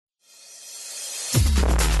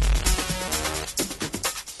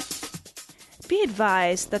Be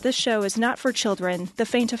advised that this show is not for children, the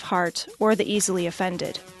faint of heart, or the easily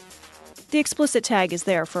offended. The explicit tag is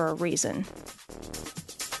there for a reason.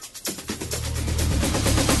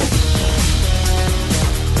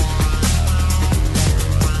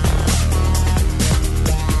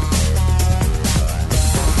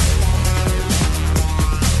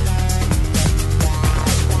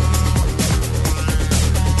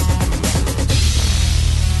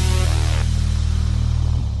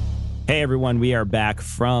 Hey everyone, we are back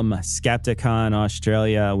from Skepticon,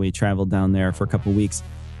 Australia. We traveled down there for a couple weeks.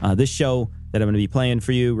 This show that I'm going to be playing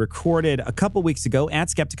for you recorded a couple weeks ago at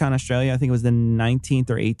Skepticon, Australia. I think it was the 19th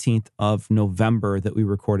or 18th of November that we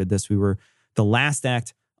recorded this. We were the last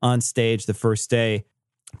act on stage the first day.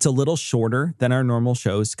 It's a little shorter than our normal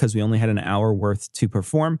shows because we only had an hour worth to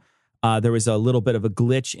perform. There was a little bit of a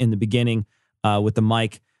glitch in the beginning with the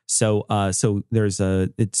mic. So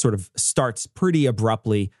it sort of starts pretty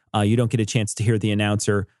abruptly. You don't get a chance to hear the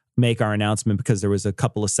announcer make our announcement because there was a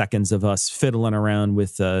couple of seconds of us fiddling around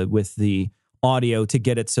with the audio to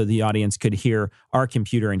get it so the audience could hear our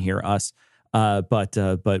computer and hear us.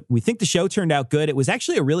 But we think the show turned out good. It was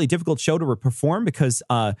actually a really difficult show to perform because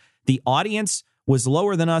the audience was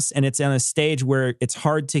lower than us, and it's on a stage where it's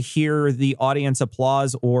hard to hear the audience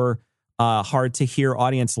applause or hard to hear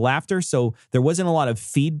audience laughter. So there wasn't a lot of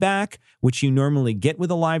feedback, which you normally get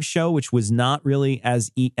with a live show, which was not really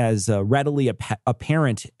as readily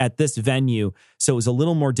apparent at this venue. So it was a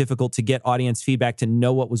little more difficult to get audience feedback to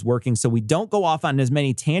know what was working. So we don't go off on as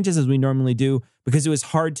many tangents as we normally do because it was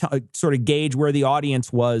hard to sort of gauge where the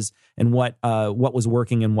audience was and what was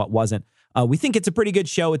working and what wasn't. We think it's a pretty good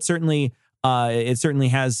show. It certainly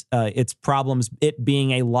has its problems, it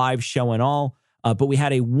being a live show and all. But we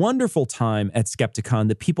had a wonderful time at Skepticon.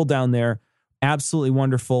 The people down there, absolutely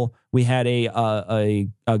wonderful. We had a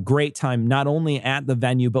great time, not only at the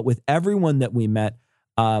venue, but with everyone that we met.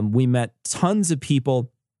 We met tons of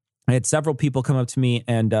people. I had several people come up to me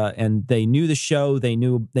and they knew the show. They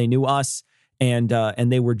knew us, and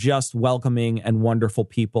they were just welcoming and wonderful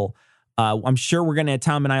people. I'm sure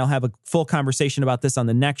Tom and I will have a full conversation about this on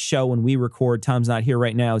the next show when we record. Tom's not here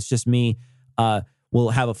right now. It's just me. We'll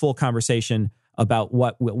have a full conversation about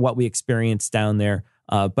what we experienced down there.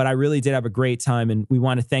 But I really did have a great time, and we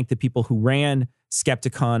want to thank the people who ran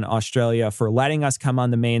Skepticon Australia for letting us come on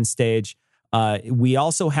the main stage. We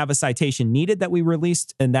also have a citation needed that we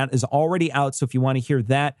released, and that is already out. So if you want to hear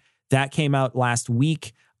that came out last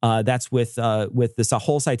week. That's with this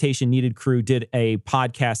whole citation needed crew did a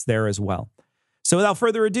podcast there as well. So without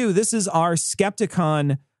further ado, this is our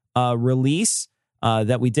Skepticon release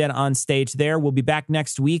that we did on stage there. We'll be back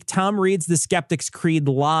next week. Tom reads the Skeptics Creed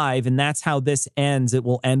live, and that's how this ends. It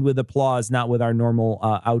will end with applause, not with our normal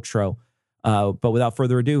outro. But without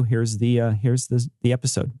further ado, here's the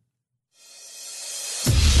episode.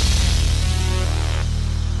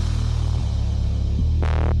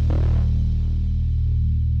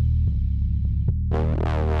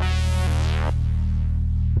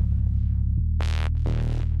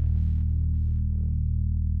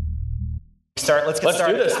 Let's get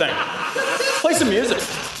started. Do this thing. Play some music.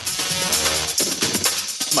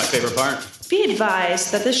 My favorite part. Be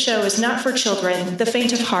advised that this show is not for children, the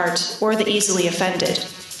faint of heart, or the easily offended.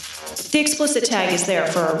 The explicit tag is there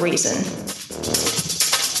for a reason.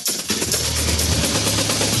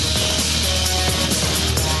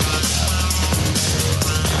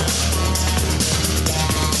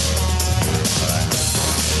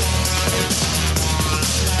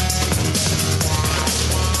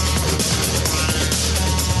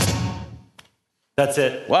 That's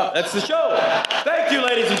it. Wow, that's the show. Thank you,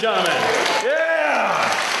 ladies and gentlemen.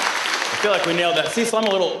 Yeah! I feel like we nailed that. See, so I'm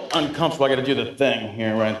a little uncomfortable. I got to do the thing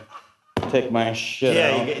here, right? Take my shit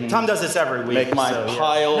out. Tom does this every week. Make my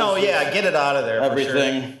piles. No, get it out of there.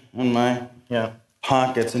 Everything in my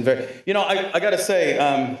pockets and I got to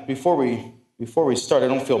say, before we start, I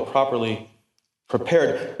don't feel properly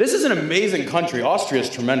prepared. This is an amazing country. Austria is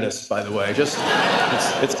tremendous, by the way.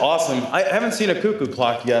 It's awesome. I haven't seen a cuckoo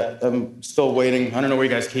clock yet. I'm still waiting. I don't know where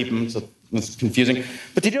you guys keep them, so it's confusing.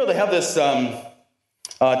 But did you know they have this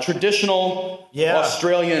traditional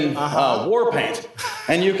Australian war paint,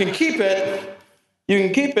 and you can keep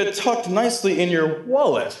it tucked nicely in your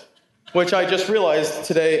wallet, which I just realized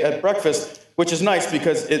today at breakfast. Which is nice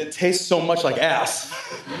because it tastes so much like ass.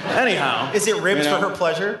 Anyhow, is it ribs for her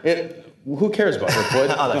pleasure? Who cares about her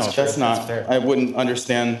foot? Oh, that's true. That's not. That's fair. I wouldn't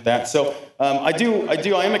understand that. So I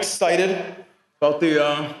am excited about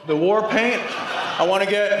the war paint. I want to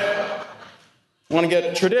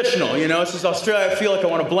get traditional. This is Australia. I feel like I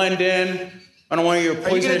want to blend in. I don't want your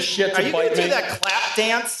poisonous shit to Are you bite going to me. do that clap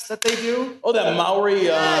dance that they do? Oh, that Maori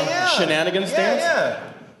shenanigans dance? Yeah.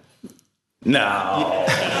 No.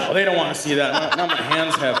 Oh, they don't want to see that. Now my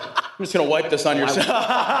hands have... I'm just going to wipe this on your...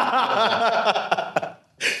 That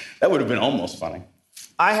would have been almost funny.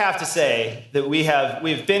 I have to say that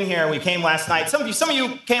we've been here. We came last night. Some of you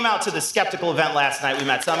came out to the Skeptical event last night. We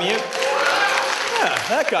met some of you. Yeah,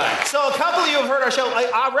 that guy. So a couple of you have heard our show.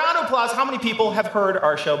 A round of applause. How many people have heard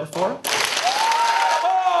our show before?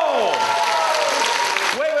 Oh!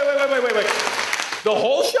 Wait. The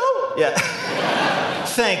whole show? Yeah.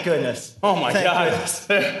 Thank goodness. Oh my God. Goodness.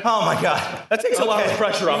 Oh my God. That takes a lot of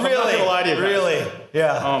pressure off. Really? I'm not gonna lie to you guys. Really?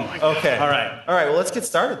 Yeah. Oh my God. Okay. All right. Well, let's get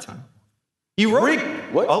started, Tom. You wrote.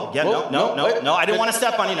 What? Oh, yeah. Whoa, No. I didn't want to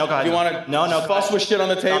step on you. No, go ahead. You want to fuss with shit on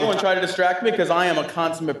the table and try to distract me? Because I am a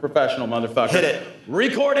consummate professional, motherfucker. Hit it.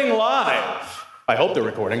 Recording live. I hope they're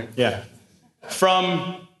recording. Yeah.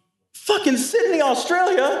 From fucking Sydney,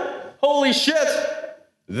 Australia. Holy shit.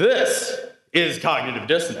 This is Cognitive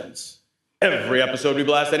Dissonance. Every episode we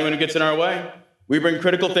blast anyone who gets in our way. We bring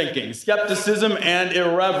critical thinking, skepticism, and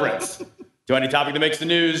irreverence to any topic that makes the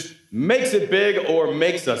news, makes it big, or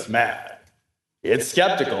makes us mad. It's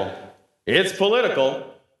skeptical, it's political,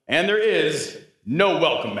 and there is no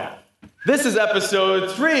welcome mat. This is episode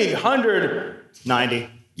 390.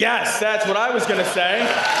 Yes, that's what I was going to say.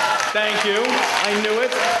 Thank you. I knew it.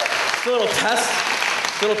 It's a little test.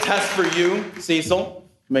 It's a little test for you, Cecil.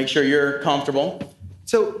 Make sure you're comfortable.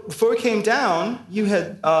 So before we came down, you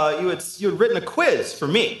had written a quiz for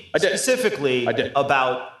me. I did. Specifically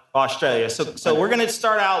about Australia. So we're going to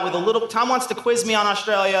start out with a little. Tom wants to quiz me on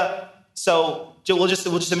Australia. So we'll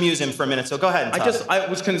just amuse him for a minute. So go ahead. Tom. I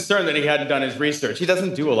was concerned that he hadn't done his research. He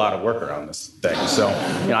doesn't do a lot of work around this thing, so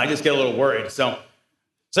I just get a little worried. So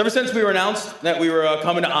ever since we were announced that we were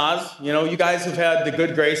coming to Oz, you guys have had the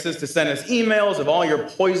good graces to send us emails of all your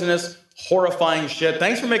poisonous, horrifying shit.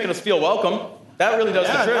 Thanks for making us feel welcome. That really does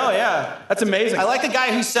the trick. Yeah. That's amazing. I like the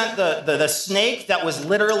guy who sent the snake that was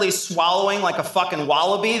literally swallowing like a fucking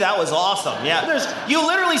wallaby. That was awesome. Yeah. You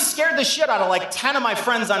literally scared the shit out of like 10 of my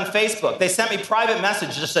friends on Facebook. They sent me private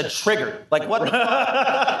messages that said triggered. Like what the fuck?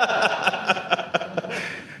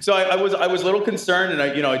 So I was a little concerned, and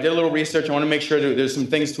I did a little research. I want to make sure that there's some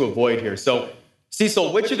things to avoid here. So,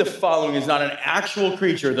 Cecil, which of the following is not an actual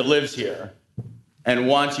creature that lives here and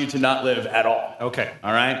wants you to not live at all? Okay.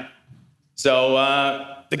 All right? So,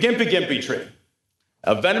 the Gimpy tree.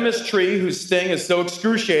 A venomous tree whose sting is so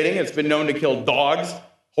excruciating it's been known to kill dogs,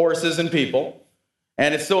 horses, and people.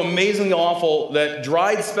 And it's so amazingly awful that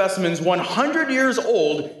dried specimens 100 years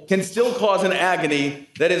old can still cause an agony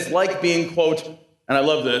that is like being, quote, and I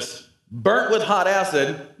love this, burnt with hot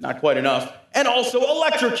acid, not quite enough, and also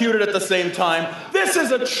electrocuted at the same time. This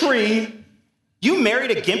is a tree. You married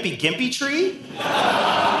a gimpy tree?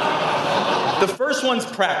 The first one's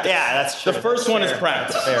practice. Yeah, that's true. The first one is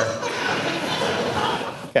practice. Fair.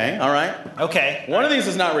 Okay, all right. Okay. One of these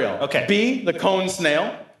is not real. Okay. B, the cone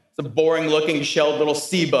snail. It's a boring-looking shelled little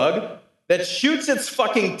sea bug that shoots its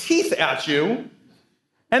fucking teeth at you,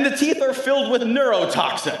 and the teeth are filled with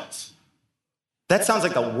neurotoxins. That sounds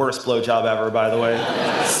like the worst blowjob ever, by the way.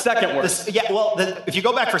 Second worst. If you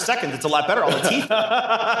go back for seconds, it's a lot better. All the teeth.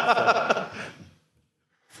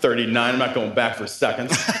 39. I'm not going back for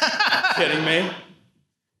seconds. Kidding me?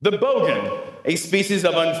 The bogan, a species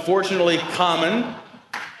of unfortunately common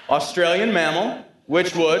Australian mammal,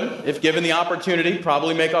 which would, if given the opportunity,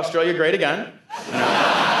 probably make Australia great again.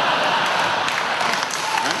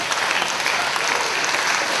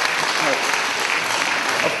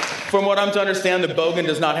 From what I'm to understand, the bogan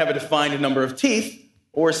does not have a defined number of teeth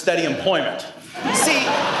or steady employment.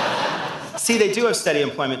 See, they do have steady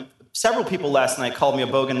employment. Several people last night called me a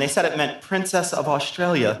bogan. They said it meant Princess of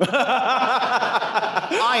Australia.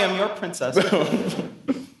 I am your princess.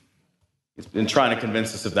 He's been trying to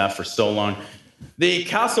convince us of that for so long. The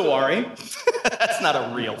cassowary. That's not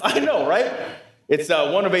a real thing. I know, right? It's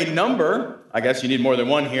one of a number, I guess you need more than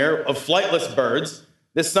one here, of flightless birds.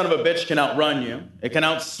 This son of a bitch can outrun you. It can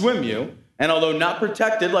outswim you. And although not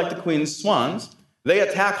protected like the queen's swans, they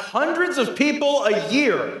attack hundreds of people a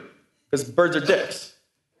year because birds are dicks.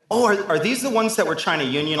 Oh, are these the ones that were trying to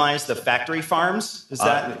unionize the factory farms? Is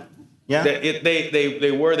that? Yeah.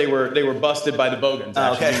 They were busted by the bogans.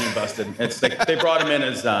 Actually, okay. Union busted. They brought them in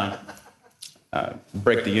as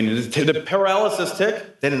break the union. The paralysis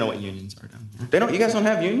tick. They don't know what unions are down here. They don't. You guys don't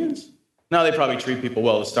have unions? No, they probably treat people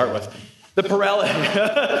well to start with. The paralysis.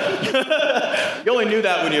 You only need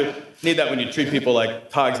that when you treat people like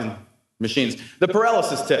cogs and machines. The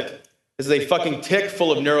paralysis tick is a fucking tick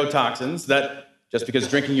full of neurotoxins that, just because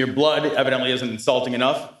drinking your blood evidently isn't insulting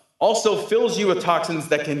enough, also fills you with toxins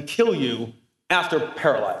that can kill you after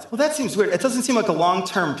paralyzing. Well, that seems weird. It doesn't seem like a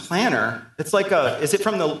long-term planner. It's like is it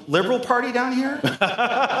from the Liberal Party down here?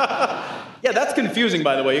 Yeah, that's confusing,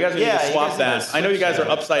 by the way. You guys need to swap that. I know you guys are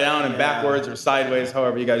upside down and backwards or sideways,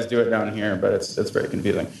 however you guys do it down here, but it's very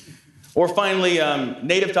confusing. Or finally,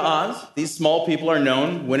 native to Oz, these small people are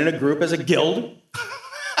known when in a group as a guild,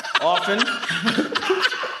 often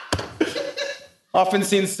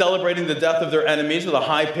seen celebrating the death of their enemies with a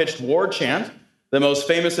high-pitched war chant. The most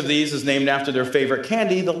famous of these is named after their favorite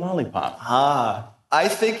candy, the lollipop. I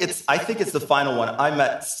think it's the final one. I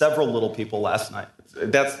met several little people last night.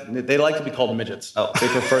 They like to be called midgets. Oh. They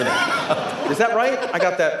prefer that. Is that right? I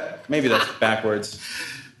got that. Maybe that's backwards.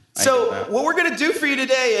 So what we're going to do for you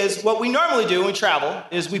today is what we normally do when we travel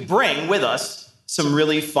is we bring with us some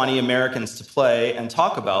really funny Americans to play and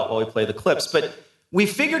talk about while we play the clips. But we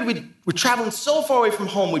figured we're traveling so far away from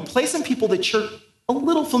home, we'd play some people that you're a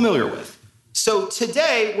little familiar with. So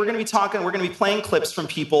today we're going to be playing clips from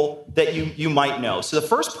people that you might know. So the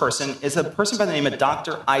first person is a person by the name of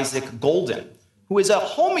Dr. Isaac Golden, who is a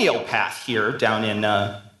homeopath here down in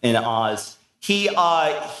Oz. People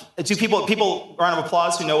round of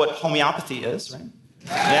applause who know what homeopathy is, right?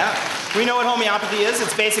 Yeah, we know what homeopathy is.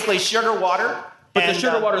 It's basically sugar water. But the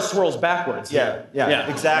sugar water swirls backwards. Yeah,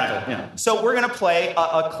 exactly. Right, yeah. So we're going to play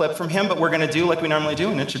a clip from him, but we're going to do like we normally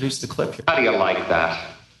do and introduce the clip here. How do you like that?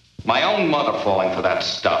 My own mother falling for that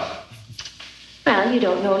stuff. Well, you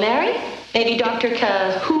don't know, Larry. Maybe Dr.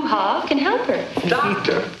 Hoo-Ha can help her.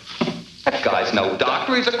 Doctor? That guy's no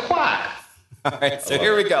doctor. He's a quack. All right, so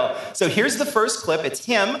here we go. So here's the first clip. It's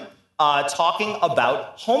him talking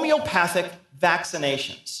about homeopathic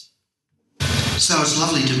vaccinations. So it's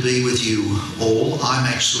lovely to be with you all. I'm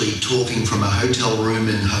actually talking from a hotel room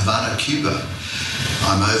in Havana, Cuba.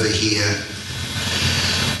 I'm over here.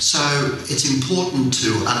 So it's important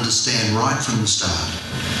to understand right from the start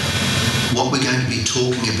what we're going to be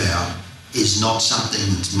talking about is not something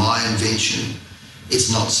that's my invention. It's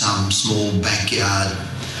not some small backyard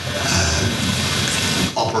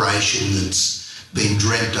operation that's been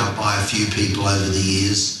dreamt up by a few people over the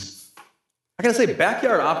years. I gotta say,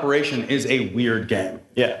 backyard operation is a weird game.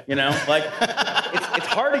 Yeah. You know, like, it's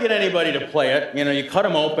hard to get anybody to play it. You know, you cut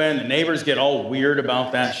them open, the neighbors get all weird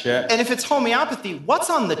about that shit. And if it's homeopathy,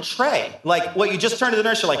 what's on the tray? Like, what you just turn to the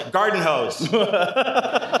nurse, you're like, garden hose,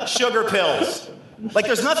 sugar pills. Like,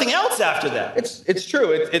 there's nothing else after that. It's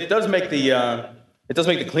true. It does make the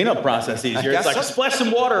cleanup process easier. It's like, so. splash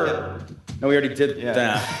some water. Yeah. No, we already did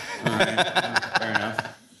that. All right. Fair enough.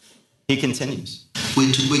 He continues. We're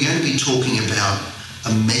going to be talking about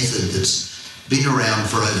a method that's been around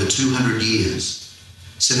for over 200 years.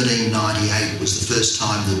 1798 was the first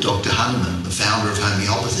time that Dr. Hahnemann, the founder of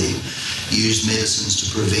homeopathy, used medicines to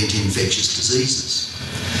prevent infectious diseases.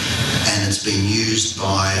 And it's been used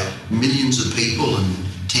by millions of people and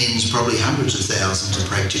tens, probably hundreds of thousands of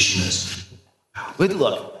practitioners. But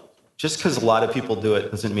look, just because a lot of people do it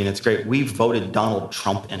doesn't mean it's great. We voted Donald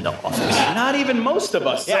Trump into office. Not even most of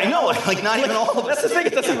us. Yeah, I know. Like not even all of us. That's the thing.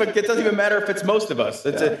 It doesn't even matter if it's most of us.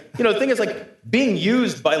 The thing is, like, being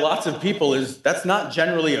used by lots of people that's not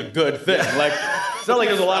generally a good thing. Like, it's not like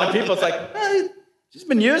there's a lot of people. It's like, she's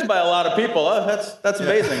been used by a lot of people. Oh, that's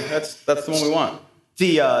amazing. That's the one we want.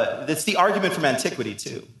 It's the argument from antiquity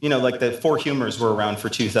too. You know, like the four humors were around for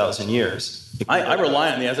 2,000 years. I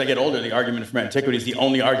rely on as I get older. The argument from antiquity is the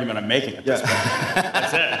only argument I'm making at this point.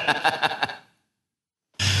 That's it.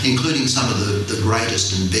 Including some of the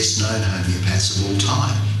greatest and best-known homeopaths of all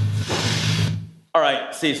time. All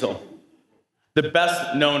right, Cecil. The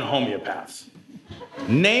best-known homeopaths.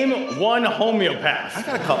 Name one homeopath. I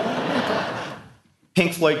got a couple.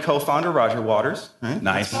 Pink Floyd co-founder Roger Waters. Right?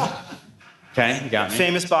 Nice. Okay, you got me.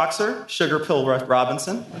 Famous boxer, Sugar Pill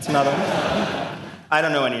Robinson. That's another one. I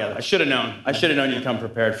don't know any others. I should have known you'd come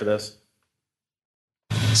prepared for this.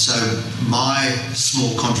 So my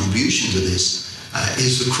small contribution to this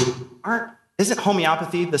is the... Isn't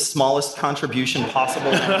homeopathy the smallest contribution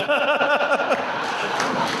possible?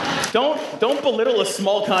 Don't belittle a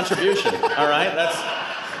small contribution, all right?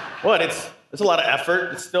 It's a lot of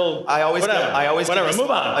effort. It's still... Move on.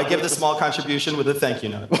 I give the small contribution with a thank you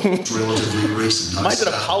note. Relatively recent. Mine's an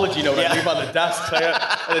apology note I leave on the desk.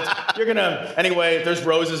 You're gonna... Anyway, if there's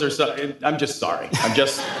roses or something, I'm just sorry. I'm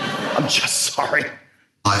just sorry.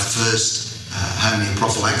 My first homeo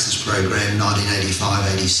prophylaxis program,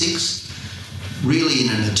 1985-86, really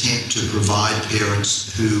in an attempt to provide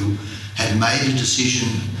parents who had made a decision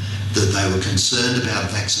that they were concerned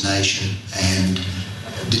about vaccination and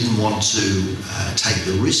didn't want to take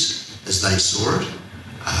the risk, as they saw it,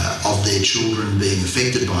 of their children being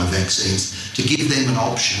affected by vaccines, to give them an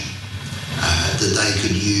option that they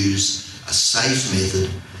could use a safe method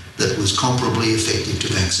that was comparably effective to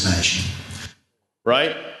vaccination.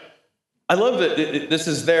 Right? I love that this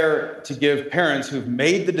is there to give parents who've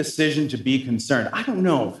made the decision to be concerned. I don't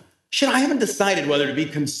know. Shit, I haven't decided whether to be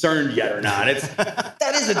concerned yet or not.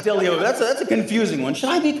 That is a dealio. That's a confusing one. Should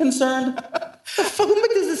I be concerned? The fuck, who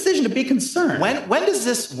made this decision to be concerned? When does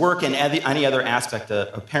this work in any other aspect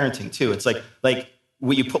of parenting too? It's like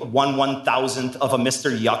will you put 1/1000th of a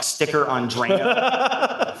Mr. Yuck sticker on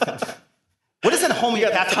Drano? What is that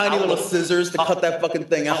homeopathic tiny outlet? little scissors to cut that fucking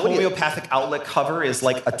thing out. A homeopathic outlet cover is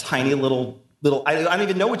like a tiny little. I don't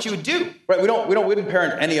even know what you would do. Right, we wouldn't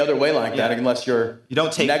parent any other way like that unless you're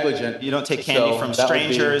negligent. You don't take candy from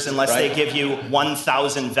strangers unless they give you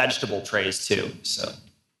 1,000 vegetable trays too. So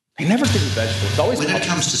they never give you vegetables. It's always when it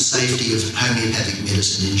comes to safety of homeopathic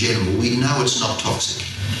medicine in general, we know it's not toxic.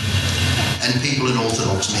 And people in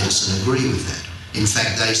orthodox medicine agree with that. In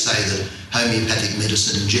fact, they say that homeopathic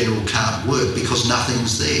medicine in general can't work because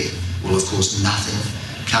nothing's there. Well, of course, nothing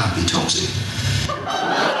can't be toxic.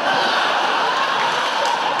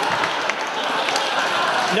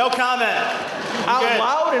 No comment. Out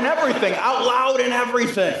loud and everything. Out loud and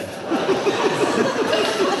everything.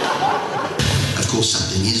 Of course,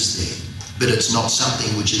 something is there, but it's not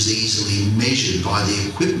something which is easily measured by the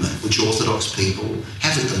equipment which Orthodox people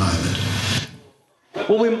have at the moment.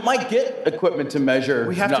 Well, we might get equipment to measure.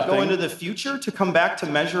 We have to go into the future to come back to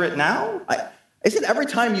measure it now? Isn't every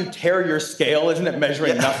time you tear your scale, isn't it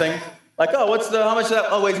measuring nothing? Like, oh, how much of that?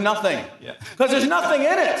 Oh, weighs nothing. Yeah. Because there's nothing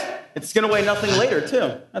in it. It's going to weigh nothing later,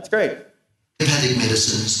 too. That's great. Homeopathic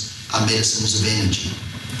medicines are medicines of energy.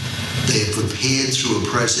 They are prepared through a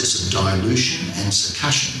process of dilution and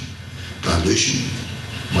succussion. Dilution,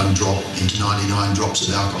 1 drop into 99 drops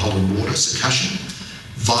of alcohol and water. Succussion,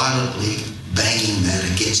 violently banging that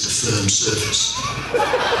against a firm surface.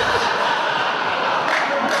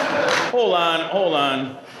 Hold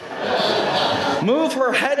on. Move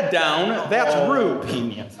her head down. That's rude.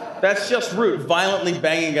 That's just rude. Violently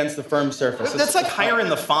banging against the firm surface. That's like hiring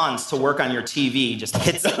the Fonz to work on your TV. Just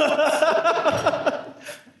hits it.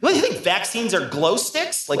 What, do you think vaccines are glow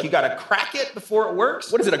sticks? Like you got to crack it before it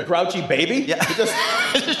works? What is it, a grouchy baby? Yeah.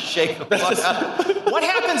 Just shake the fuck out. What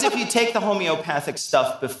happens if you take the homeopathic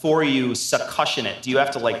stuff before you succussion it? Do you have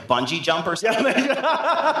to like bungee jump or something? Can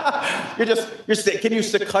you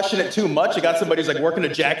succussion it too much? You got somebody who's like working a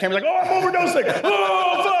jackhammer, like, oh, I'm overdosing.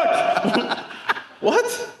 Oh, fuck.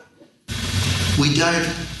 What? We don't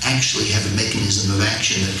actually have a mechanism of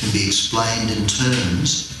action that can be explained in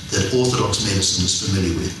terms that Orthodox medicine is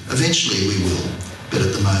familiar with. Eventually we will, but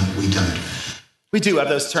at the moment we don't. We do have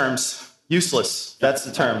those terms. Useless, that's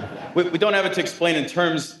the term. We don't have it to explain in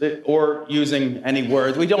terms or using any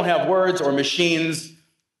words. We don't have words or machines.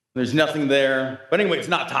 There's nothing there. But anyway, it's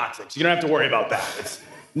not toxic, so you don't have to worry about that. It's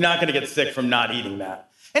not going to get sick from not eating that.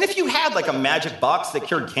 And if you had like a magic box that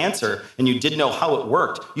cured cancer and you didn't know how it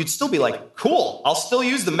worked, you'd still be like, cool, I'll still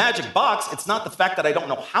use the magic box. It's not the fact that I don't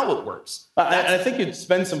know how it works. And I think you'd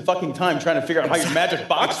spend some fucking time trying to figure out how your magic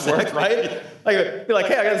box works, right? Like, be like,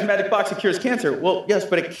 hey, I got this magic box that cures cancer. Well, yes,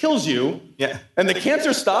 but it kills you. Yeah. And the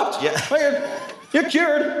cancer stopped. Yeah. You're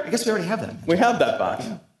cured. I guess we already have that. We have that box.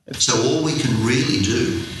 So all we can really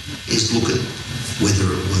do is look at whether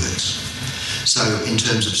it works. So in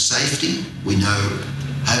terms of safety, we know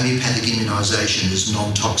homeopathic immunisation is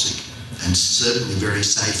non-toxic and certainly very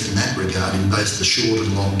safe in that regard in both the short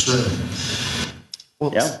and long term.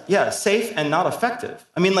 Well, yeah, safe and not effective.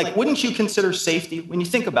 I mean, like, wouldn't you consider safety when you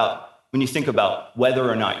think about whether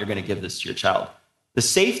or not you're going to give this to your child? The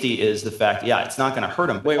safety is the fact, it's not going to hurt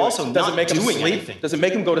him. Wait, also, does it make him doing sleep? anything. Does it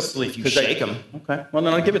make him go to sleep? You shake him. Okay, well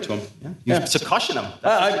then I'll give it to him. You succussion him.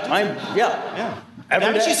 Yeah.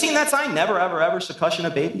 Haven't you seen that sign? Never, ever, ever succussion a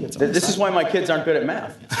baby. This is why my kids aren't good at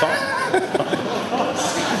math. It's fine.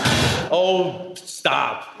 Oh,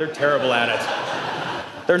 stop. They're terrible at it.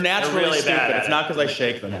 They're naturally really stupid. bad at It's not because I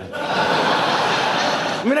shake them.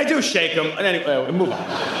 I mean, I do shake them. And anyway, move on.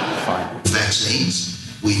 Fine.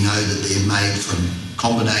 Vaccines, we know that they're made from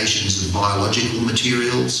combinations of biological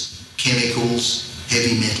materials, chemicals,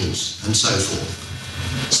 heavy metals, and so forth.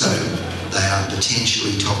 So they are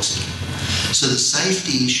potentially toxic. So the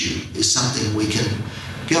safety issue is something we can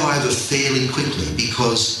go over fairly quickly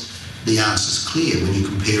because the answer's clear when you're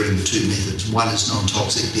comparing the two methods. One is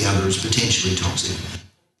non-toxic, the other is potentially toxic.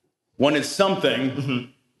 One is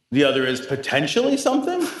something, the other is potentially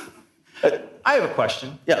something? I have a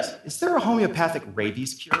question. Yes. Is there a homeopathic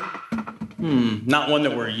rabies cure? Not one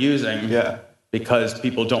that we're using. Yeah. Because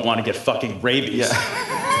people don't want to get fucking rabies. Yeah.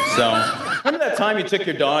 So, Remember that time you took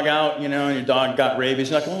your dog out, and your dog got rabies?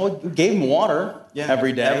 You're like, well, you gave him water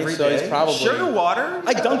every day. So he's probably... Sugar water?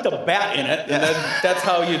 I dunked a bat in it, and that's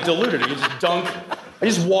how you dilute it. You just dunk... I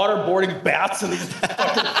just waterboarding bats and these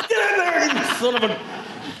fucking... Get in there, you son of a...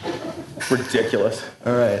 Ridiculous.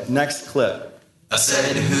 All right, next clip. I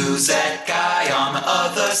said, who's that guy on the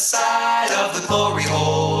other side of the glory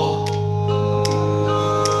hole?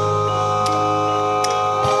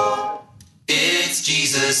 It's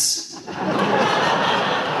Jesus.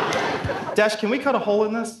 Dash, can we cut a hole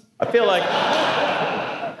in this? I feel like...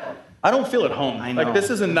 I don't feel at home. I know. Like, this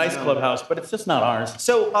is a nice clubhouse, but it's just not ours.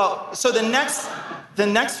 So the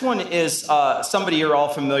next one is somebody you're all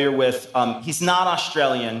familiar with. He's not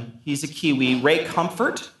Australian. He's a Kiwi. Ray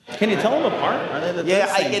Comfort. Can you tell them apart? Are they the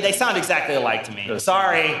They sound exactly alike to me.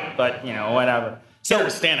 Sorry, but whatever. Can't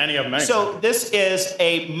understand any of them anyway. So this is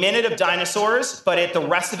a minute of dinosaurs, but the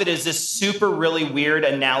rest of it is this super really weird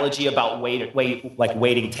analogy about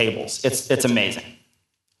waiting tables. It's amazing.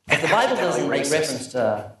 But the Bible doesn't make reference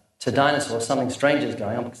to dinosaurs. Something strange is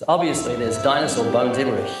going on, because obviously there's dinosaur bones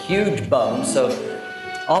everywhere, huge bones. So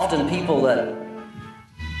often people that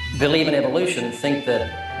believe in evolution think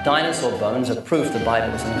that dinosaur bones are proof the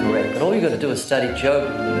Bible is incorrect. But all you've got to do is study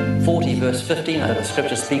Job 40, verse 15, how the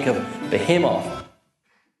scriptures speak of behemoth.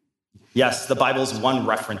 Yes, the Bible's one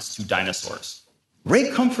reference to dinosaurs. Ray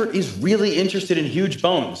Comfort is really interested in huge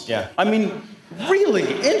bones. Yeah. I mean, really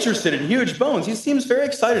interested in huge bones. He seems very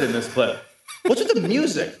excited in this clip. What's with the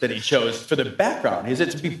music that he chose for the background? Is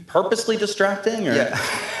it to be purposely distracting? Or? Yeah.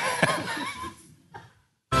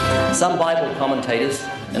 Some Bible commentators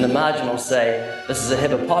in the marginal say this is a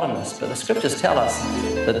hippopotamus, but the scriptures tell us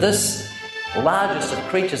that this largest of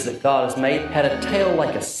creatures that God has made had a tail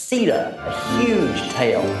like a cedar, a huge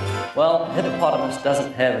tail. Well, hippopotamus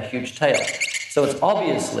doesn't have a huge tail, so it's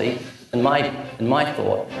obviously, in my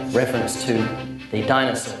thought, reference to the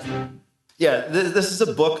dinosaurs. Yeah, this is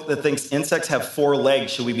a book that thinks insects have 4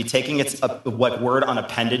 legs. Should we be taking its word on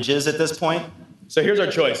appendages at this point? So here's our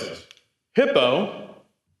choices. Hippo,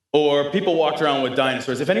 or people walked around with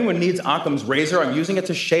dinosaurs. If anyone needs Occam's razor, I'm using it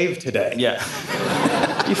to shave today. Yeah.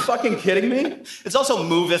 You fucking kidding me? It's also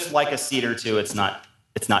moveth like a cedar, too. It's not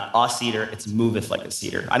a cedar, it's moveth like a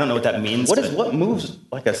cedar. I don't know what that means. What moves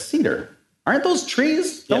like a cedar? Aren't those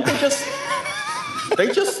trees? Don't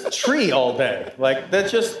they just tree all day? Like,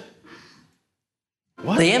 that's just...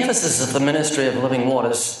 What? The emphasis of the ministry of living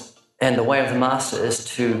waters and the way of the master is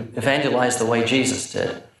to evangelize the way Jesus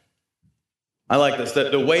did. I like this.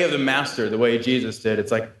 The way of the master, the way Jesus did.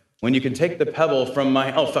 It's like, when you can take the pebble from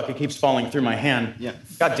my... Oh, fuck, it keeps falling through my hand. Yeah.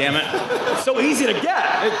 God damn it. It's so easy to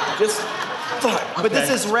get. It just... Fuck. Okay. But this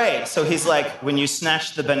is Ray, so he's like, when you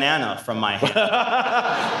snatch the banana from my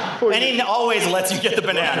hand. And he always lets you get the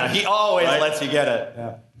banana. He always lets you get it.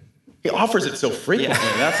 Yeah. He offers it so frequently.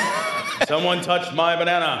 Yeah. Someone touched my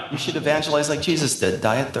banana. You should evangelize like Jesus did.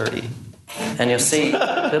 Die at 30. And you'll see,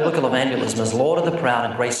 biblical evangelism is Lord of the proud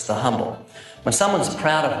and grace to the humble. When someone's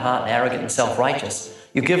proud of heart and arrogant and self-righteous,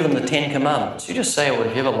 you give them the 10 Commandments. You just say, well,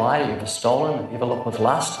 have you ever lied? Have you ever stolen? Have you ever looked with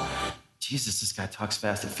lust? Jesus, this guy talks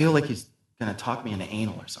fast. I feel like he's going to talk me into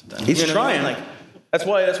anal or something. He's trying. Like, that's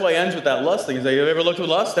why he ends with that lust thing. He's like, have you ever looked with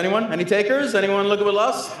lust? Anyone? Any takers? Anyone looking with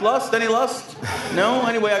lust? Lust? Any lust? No?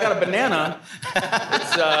 Anyway, I got a banana.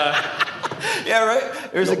 It's, yeah, right?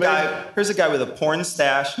 Here's a guy with a porn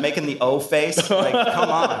stash making the O face. Like, come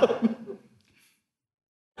on.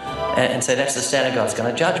 And so that's the standard God's going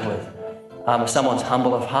to judge with. If someone's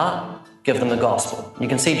humble of heart, give them the gospel. You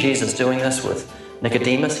can see Jesus doing this with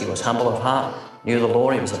Nicodemus. He was humble of heart, knew the law,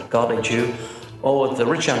 he was a godly Jew. Or with the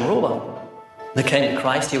rich young ruler that came to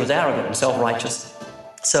Christ, he was arrogant and self-righteous.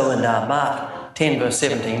 So in Mark 10, verse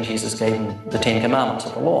 17, Jesus gave him the 10 Commandments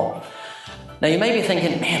of the law. Now you may be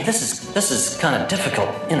thinking, man, this is kind of difficult.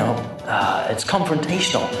 It's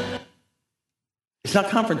confrontational. It's not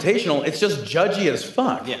confrontational, it's just judgy as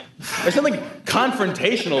fuck. Yeah. There's nothing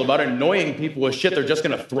confrontational about annoying people with shit they're just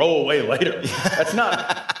going to throw away later. That's not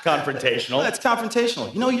confrontational. That's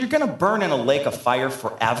confrontational. You're going to burn in a lake of fire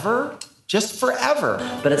forever. Just forever.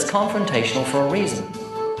 But it's confrontational for a reason.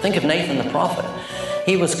 Think of Nathan the prophet.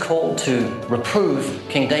 He was called to reprove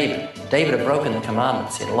King David. David had broken the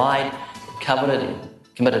commandments. He had lied, he coveted,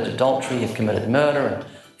 he committed adultery, he committed murder, and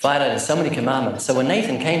violated so many commandments. So when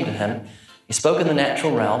Nathan came to him, he spoke in the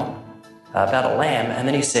natural realm about a lamb, and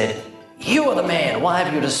then he said, "You are the man. Why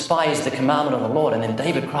have you despised the commandment of the Lord?" And then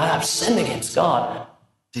David cried, "I've sinned against God."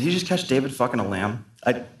 Did you just catch David fucking a lamb?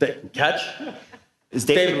 Catch? Is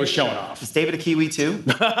David was showing off. Is David a Kiwi too?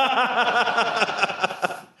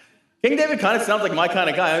 King David kind of sounds like my kind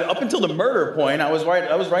of guy. Up until the murder point, I was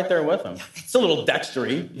right there with him. It's a little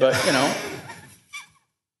dextery, but you know.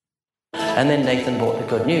 And then Nathan brought the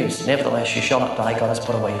good news. Nevertheless, you shall not die. God has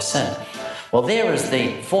put away your sin. Well, there is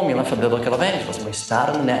the formula for biblical evangelism. We start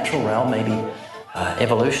in the natural realm, maybe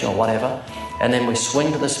evolution or whatever, and then we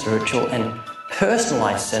swing to the spiritual and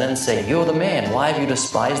personalize sin and say, you're the man. Why have you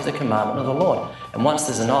despised the commandment of the Lord? And once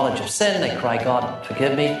there's a knowledge of sin, they cry, God,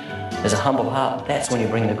 forgive me. There's a humble heart. That's when you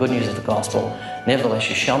bring the good news of the gospel. Nevertheless,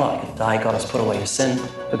 you shall not die. God has put away your sin.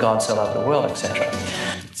 For God so loved the world, etc.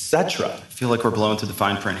 Etc. I feel like we're blowing through the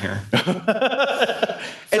fine print here. I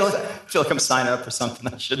feel like I'm signing up for something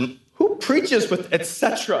I shouldn't. Who preaches with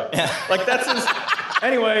etc.? Yeah. Like that's his...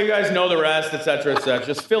 Anyway, you guys know the rest, etc., etc.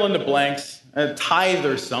 Just fill in the blanks. A tithe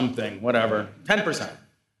or something, whatever. 10%.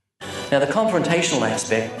 Now, the confrontational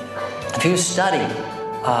aspect, if you study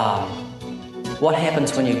what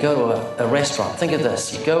happens when you go to a restaurant, think of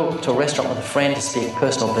this. You go to a restaurant with a friend to speak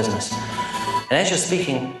personal business. And as you're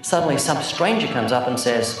speaking, suddenly some stranger comes up and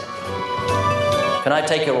says, can I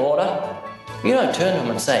take your order? You don't turn to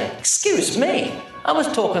him and say, excuse me, I was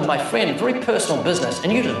talking to my friend, very personal business,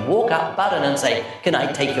 and you just walk up, butt in and say, can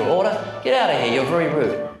I take your order? Get out of here, you're very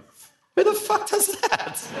rude. Who the fuck does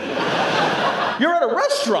that? You're at a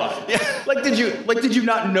restaurant. Yeah. Did you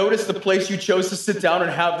not notice the place you chose to sit down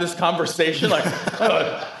and have this conversation?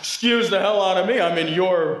 Excuse the hell out of me. I'm in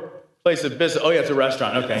your place of business. Oh yeah, it's a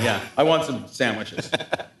restaurant. Okay, yeah. I want some sandwiches.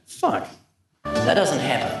 Fuck. That doesn't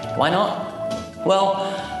happen. Why not?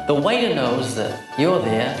 Well, the waiter knows that you're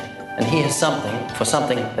there and he has something for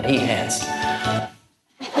something that he has.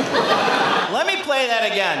 Let me play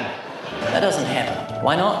that again. That doesn't happen.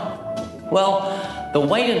 Why not? Well, the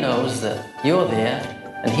waiter knows that you're there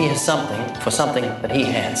and he has something for something that he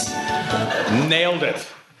has. Nailed it.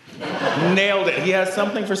 Nailed it. He has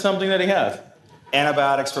something for something that he has.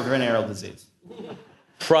 Antibiotics for venereal disease.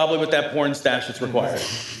 Probably with that porn stash that's required.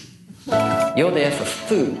 You're there for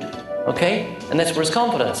food, okay? And that's where his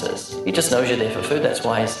confidence is. He just knows you're there for food. That's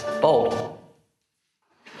why he's bold.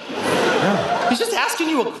 He's just asking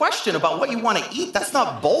you a question about what you want to eat. That's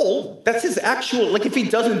not bold. That's his actual... if he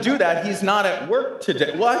doesn't do that, he's not at work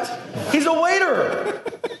today. What? He's a waiter.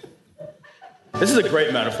 This is a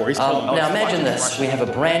great metaphor. He's now imagine this. We have a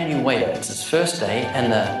brand new waiter. It's his first day,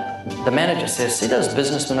 and the manager says, see those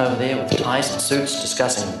businessmen over there with ties and suits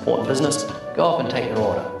discussing important business? Go up and take your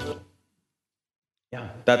order. Yeah,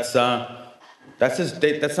 that's his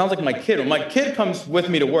date. That sounds like my kid. When my kid comes with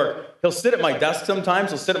me to work, he'll sit at my desk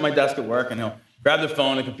sometimes. He'll sit at my desk at work, and he'll grab the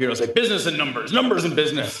phone and the computer and say, business and numbers and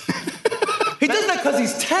business. He does that because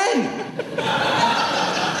he's 10.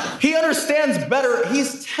 He understands better.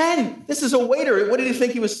 He's 10. This is a waiter. What did he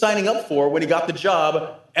think he was signing up for when he got the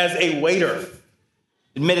job as a waiter?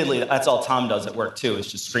 Admittedly, that's all Tom does at work, too,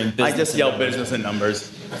 is just scream business. I just yell business and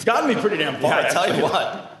numbers. It's gotten me pretty damn far. Yeah, I tell you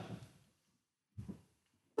what.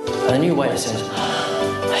 And the new waiter says,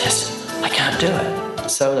 I can't do it.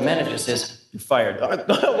 So the manager says, you're fired.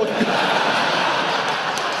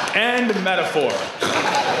 And metaphor.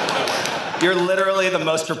 You're literally the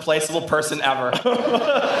most replaceable person ever.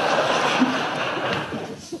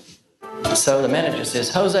 So the manager says,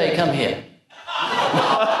 Jose, come here.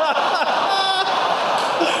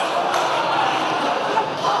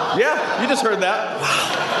 Yeah, you just heard that.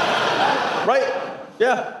 Wow. Right?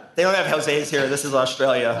 Yeah. They don't have Jose's here. This is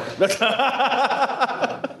Australia.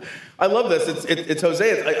 I love this. It's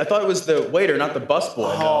Jose. I thought it was the waiter, not the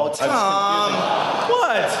busboy. Oh, Tom.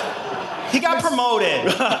 What? He got promoted.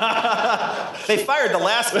 They fired the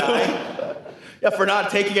last guy. Yeah, for not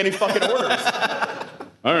taking any fucking orders. I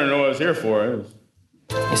don't know what I was here for.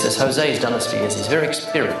 He says, Jose's done this for years. He's very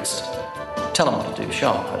experienced. Tell him what to do.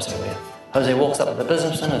 Show him, Jose will. Jose walks up to the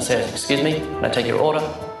businessman and says, excuse me, can I take your order?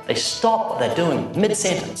 They stop what they're doing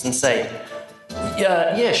mid-sentence and say,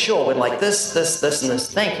 yeah, sure, we'd like this, and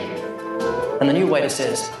this, thank you. And the new waiter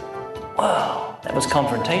says, wow, that was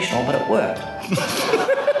confrontational, but it worked.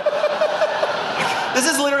 This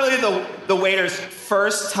is literally the waiter's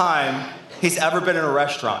first time he's ever been in a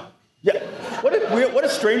restaurant. Yeah, what a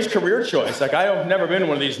strange career choice. I've never been in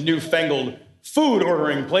one of these newfangled food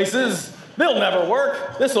ordering places. They'll never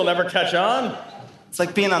work. This will never catch on. It's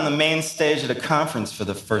like being on the main stage at a conference for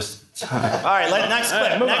the first time. All right, next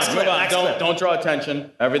clip. Move on. Don't draw attention.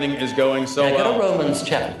 Everything is going so well. Go to Romans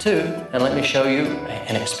chapter 2, and let me show you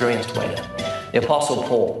an experienced waiter. The Apostle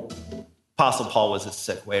Paul. Apostle Paul was a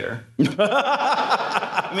sick waiter.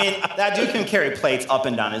 I mean, that dude can carry plates up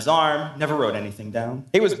and down his arm, never wrote anything down.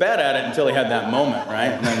 He was bad at it until he had that moment,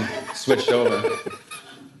 right? And then switched over.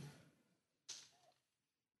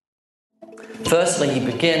 Firstly, he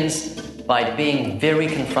begins by being very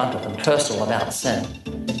confrontive and personal about sin.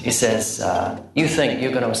 He says, you think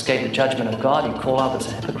you're going to escape the judgment of God, you call others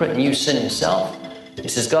a hypocrite, and you sin yourself. He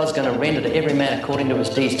says, God's going to render to every man according to his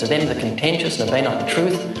deeds. To them the contentious and obey not the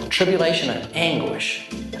truth, tribulation and anguish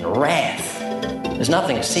and wrath. There's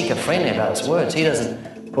nothing seeker-friendly about his words. He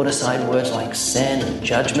doesn't put aside words like sin and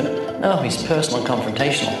judgment. No, he's personal and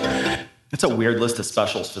confrontational. It's a weird list of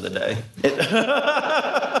specials for the day.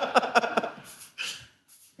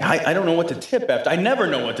 I don't know what to tip after. I never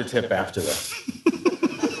know what to tip after this.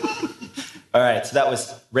 All right, so that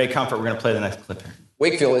was Ray Comfort. We're going to play the next clip here.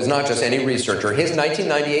 Wakefield is not just any researcher. His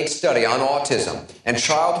 1998 study on autism and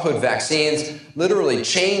childhood vaccines literally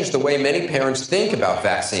changed the way many parents think about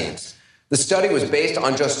vaccines. The study was based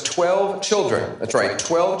on just 12 children. That's right,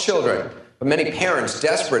 12 children. But many parents,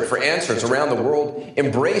 desperate for answers around the world,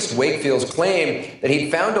 embraced Wakefield's claim that he'd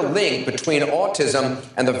found a link between autism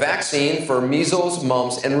and the vaccine for measles,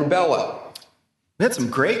 mumps, and rubella. We had some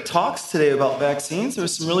great talks today about vaccines. There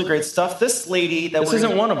was some really great stuff. This lady that this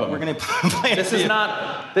isn't one of them. We're going to play. This is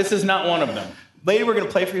not one of them. Lady we're going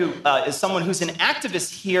to play for you is someone who's an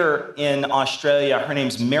activist here in Australia. Her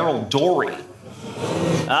name's Meryl Dorey.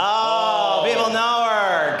 Oh, people know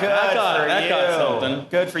her. Good that got something.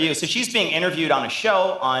 Good for you. So she's being interviewed on a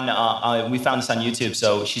show on. We found this on YouTube.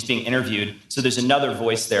 So she's being interviewed. So there's another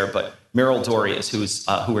voice there, but Meryl Dorey is who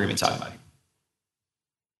we're going to be talking about.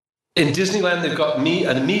 In Disneyland, they've got a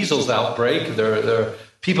measles outbreak. There are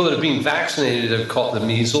people that have been vaccinated have caught the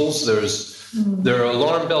measles. There are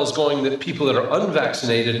alarm bells going that people that are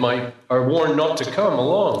unvaccinated are warned not to come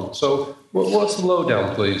along. So what's the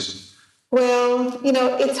lowdown, please? Well,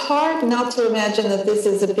 it's hard not to imagine that this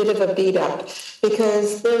is a bit of a beat-up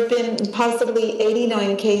because there have been possibly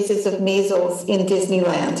 89 cases of measles in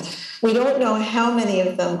Disneyland. We don't know how many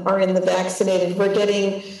of them are in the vaccinated. We're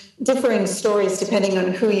getting differing stories depending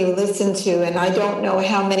on who you listen to, and I don't know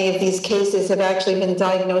how many of these cases have actually been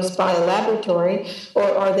diagnosed by a laboratory, or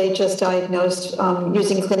are they just diagnosed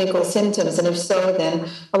using clinical symptoms, and if so, then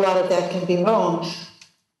a lot of that can be wrong.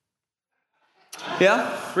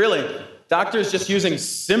 Yeah, really? Doctors just using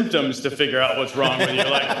symptoms to figure out what's wrong with you.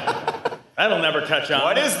 Like, that'll never catch on.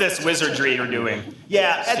 What is this wizardry you're doing?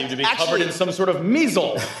 Yeah, seem to be covered in some sort of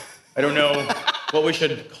measles. I don't know what we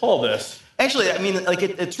should call this. Actually, I mean,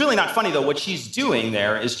 it's really not funny, though. What she's doing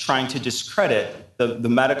there is trying to discredit the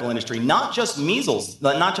medical industry, not just measles,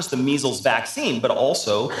 not just the measles vaccine, but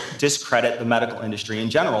also discredit the medical industry in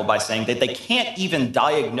general by saying that they can't even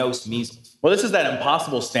diagnose measles. Well, this is that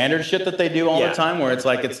impossible standard shit that they do all the time, where it's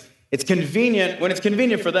like it's convenient. When it's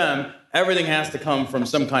convenient for them, everything has to come from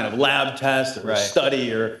some kind of lab test or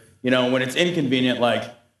study, or when it's inconvenient, like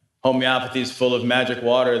homeopathy is full of magic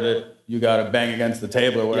water that you got to bang against the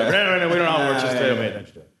table or whatever. No, we don't know how it works. Just don't pay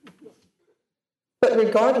attention to it. But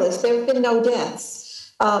regardless, there have been no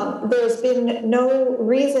deaths. There's been no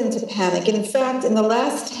reason to panic. In fact, in the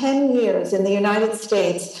last 10 years in the United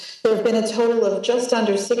States, there have been a total of just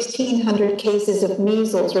under 1,600 cases of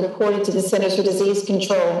measles reported to the Centers for Disease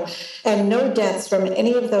Control, and no deaths from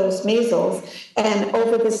any of those measles. And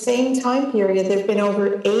over the same time period, there have been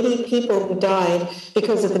over 80 people who died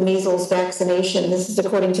because of the measles vaccination. This is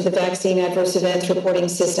according to the Vaccine Adverse Events Reporting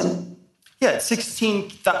System. Yeah,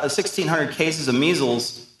 1,600 cases of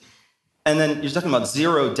measles, and then you're talking about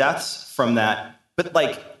 0 deaths from that.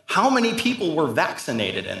 But, how many people were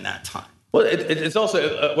vaccinated in that time? Well, it's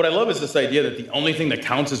also, what I love is this idea that the only thing that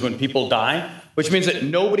counts is when people die, which means that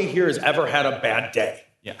nobody here has ever had a bad day.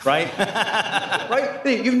 Yeah. Right? Right?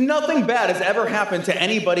 Nothing bad has ever happened to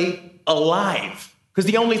anybody alive. Because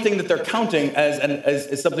the only thing that they're counting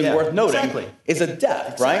as something worth noting is a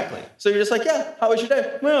death, right? So you're just like, how was your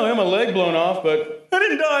day? Well, I had my leg blown off, but I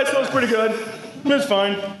didn't die, so it was pretty good. It's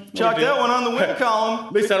fine. Chalk that one on the win column.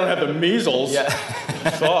 At least I don't have the measles. Yeah.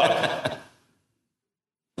 Fuck.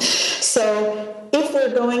 So if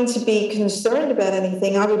we're going to be concerned about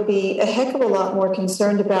anything, I would be a heck of a lot more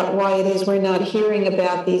concerned about why it is we're not hearing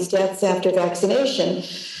about these deaths after vaccination.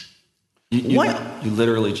 You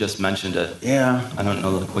literally just mentioned it. Yeah. I don't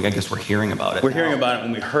know. I guess we're hearing about it. We're hearing about it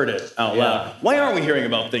when we heard it out loud. Why aren't we hearing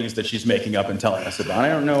about things that she's making up and telling us about? I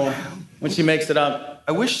don't know when she makes it up.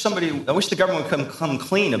 I wish the government would come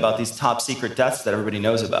clean about these top secret deaths that everybody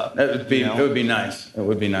knows about. It would be nice. It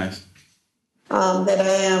would be nice. Than I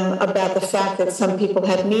am about the fact that some people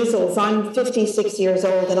had measles. I'm 56 years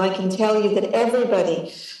old, and I can tell you that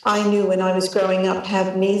everybody I knew when I was growing up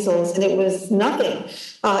had measles, and it was nothing.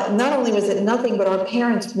 Not only was it nothing, but our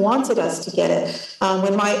parents wanted us to get it.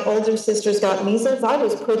 When my older sisters got measles, I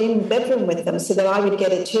was put in the bedroom with them so that I would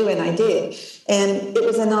get it too, and I did. And it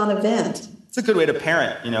was a non-event. It's a good way to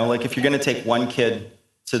parent, if you're going to take one kid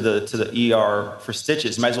to the ER for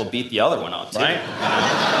stitches, might as well beat the other one up, too. Right?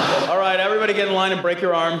 All right, everybody get in line and break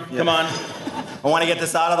your arm. Yeah. Come on. I want to get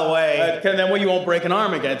this out of the way. And then you won't break an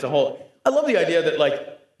arm again. It's a whole... I love the idea that,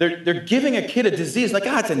 like, they're giving a kid a disease. Like,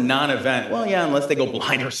 it's a non-event. Well, yeah, unless they go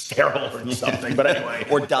blind or sterile or something. But anyway.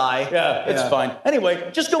 Or die. Yeah, it's fine. Anyway,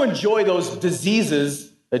 just go enjoy those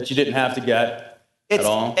diseases that you didn't have to get at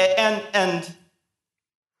all.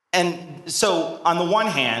 And so, on the one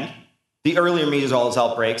hand, the earlier measles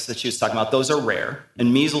outbreaks that she was talking about, those are rare.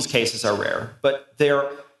 And measles cases are rare. But they're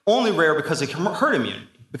only rare because of herd immunity.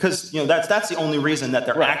 Because, that's the only reason that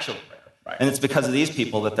they're actually rare. Right. And it's because of these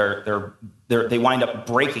people that they wind up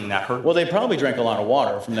breaking that herd. Well, they probably drank a lot of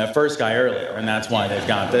water from that first guy earlier, and that's why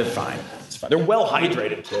they're fine. It's fine. They're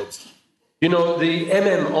well-hydrated kids. The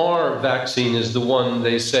MMR vaccine is the one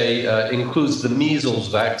they say includes the measles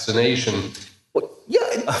vaccination. Well, yeah,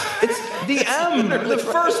 it's the M, the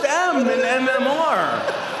first M in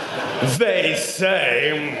MMR. They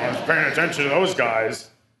say, I was paying attention to those guys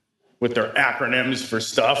with their acronyms for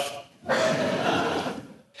stuff.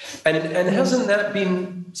 And hasn't that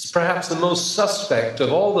been perhaps the most suspect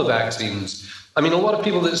of all the vaccines? I mean, a lot of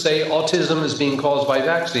people that say autism is being caused by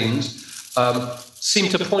vaccines seem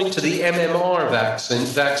to point to the MMR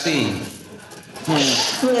vaccine.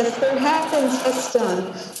 Yes, there have been tests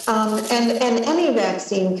done. And any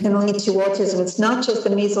vaccine can lead to autism. It's not just the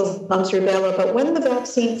measles, mumps, rubella, but when the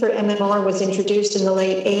vaccine for MMR was introduced in the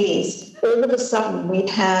late 80s, all of a sudden we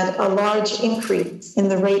had a large increase in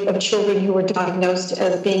the rate of children who were diagnosed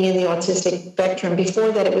as being in the autistic spectrum.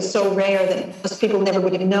 Before that, it was so rare that most people never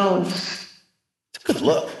would have known. It's a good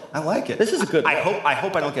look. I like it. This is a good look. I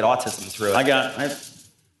hope I don't get autism through it. I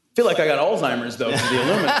feel like I got Alzheimer's, though, for the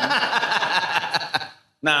aluminum.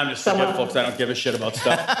 Nah, I'm just forgetful because I don't give a shit about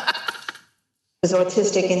stuff. Is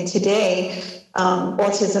autistic, and today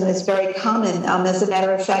autism is very common. As a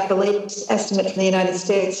matter of fact, the latest estimate from the United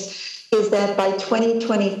States is that by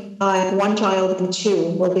 2025, 1 child in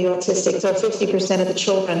 2 will be autistic. So 50% of the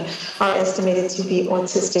children are estimated to be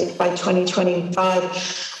autistic by 2025.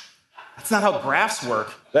 That's not how graphs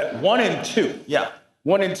work. That 1 in 2. Yeah.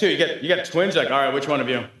 1 in 2. You get twins. Like, all right, which one of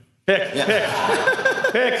you? Pick.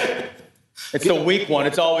 It's the weak one.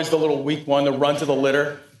 It's always the little weak one, the run to the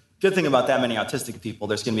litter. Good thing about that many autistic people,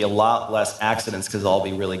 there's going to be a lot less accidents because they'll all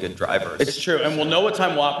be really good drivers. It's true. And we'll know what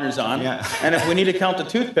time Wapner's on. Yeah. And if we need to count the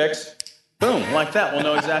toothpicks, boom, like that, we'll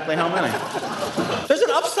know exactly how many. There's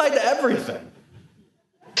an upside to everything.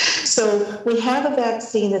 So we have a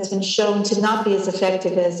vaccine that's been shown to not be as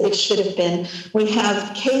effective as it should have been. We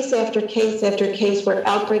have case after case after case where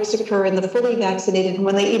outbreaks occur in the fully vaccinated, and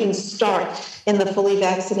when they even start in the fully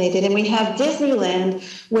vaccinated. And we have Disneyland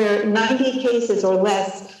where 90 cases or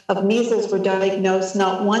less of measles were diagnosed,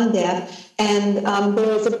 not one death. And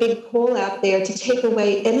there is a big call out there to take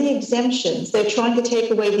away any exemptions. They're trying to take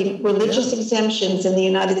away the religious exemptions in the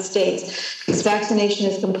United States because vaccination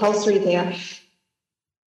is compulsory there.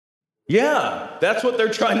 Yeah, that's what they're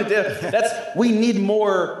trying to do. We need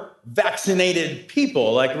more vaccinated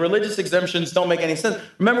people. Like, religious exemptions don't make any sense.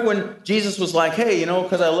 Remember when Jesus was like, hey,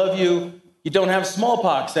 because I love you, you don't have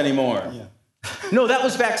smallpox anymore. Yeah. No, that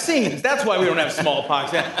was vaccines. That's why we don't have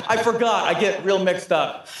smallpox. I forgot. I get real mixed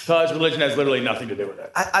up because religion has literally nothing to do with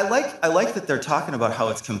it. I like that they're talking about how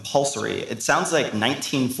it's compulsory. It sounds like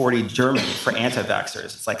 1940 Germany for anti-vaxxers.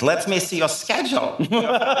 It's like, let me see your schedule.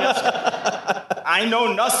 I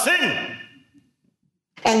know nothing.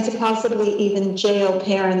 And to possibly even jail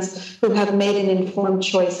parents who have made an informed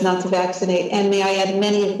choice not to vaccinate. And may I add,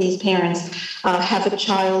 many of these parents have a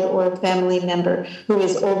child or a family member who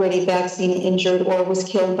is already vaccine injured or was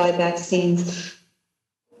killed by vaccines.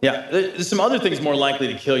 Yeah, there's some other things more likely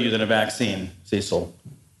to kill you than a vaccine, Cecil,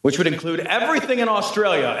 which would include everything in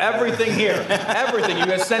Australia, everything here, everything. You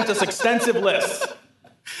guys sent us extensive lists.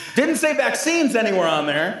 Didn't say vaccines anywhere on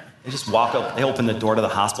there. They just walk up. They open the door to the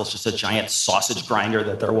hospital. It's just a giant sausage grinder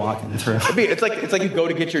that they're walking through. It's like you go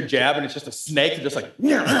to get your jab and it's just a snake. You're just like,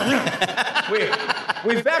 we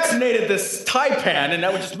vaccinated this Taipan and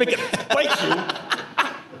now we just make it bite you.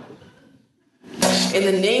 In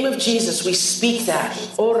the name of Jesus, we speak that.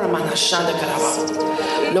 That's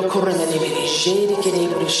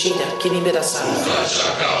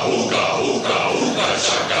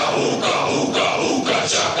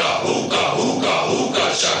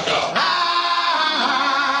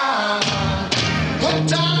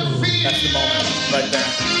the moment right there.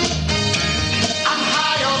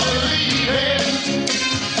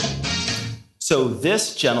 So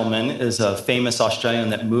this gentleman is a famous Australian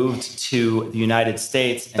that moved to the United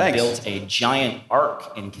States and built a giant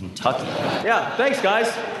ark in Kentucky. Yeah, thanks,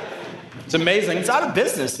 guys. It's amazing. It's out of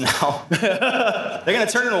business now. They're going to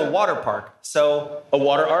turn it into a water park. So a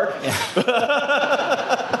water ark? Yeah.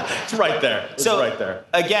 It's right there. It's right there.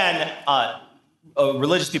 Again,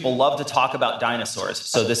 religious people love to talk about dinosaurs.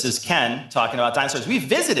 So this is Ken talking about dinosaurs. We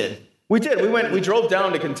visited. We did. We drove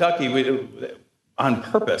down to Kentucky on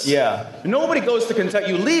purpose. Yeah. Nobody goes to Kentucky.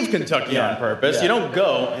 You leave Kentucky on purpose. Yeah. You don't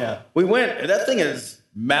go. Yeah. We went. That thing is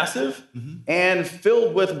massive and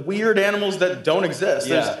filled with weird animals that don't exist.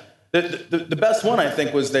 Yeah. The best one, I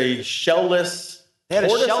think, was the shellless. They had a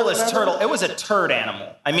tortoise or shellless whatever. turtle. It was a turd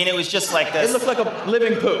animal. I mean, it was just like this. It looked like a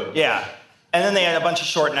living poo. Yeah. And then they had a bunch of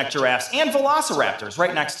short-necked giraffes and velociraptors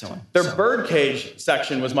right next to him. Their bird cage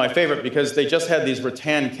section was my favorite because they just had these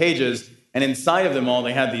rattan cages, and inside of them all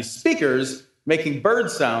they had these speakers making bird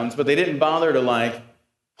sounds, but they didn't bother to like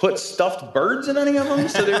put stuffed birds in any of them.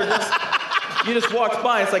 So they were just, you just walked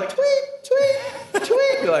by, it's like tweet, tweet,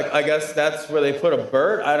 tweet. You're like, I guess that's where they put a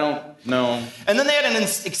bird. I don't know. And then they had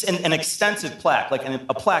an extensive plaque, like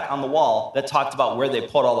a plaque on the wall that talked about where they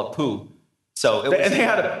put all the poo. So it was, and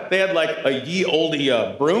they had like a ye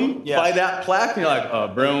olde broom by that plaque. And you're like, a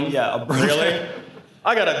broom? Yeah, a broom. Really?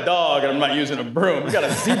 I got a dog and I'm not using a broom. We got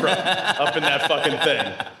a zebra up in that fucking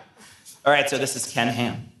thing. All right, so this is Ken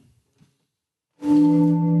Ham.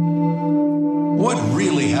 What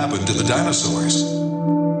really happened to the dinosaurs?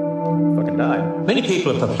 Fucking died. Many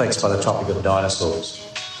people are perplexed by the topic of dinosaurs.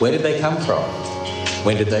 Where did they come from?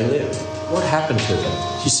 When did they live? What happened to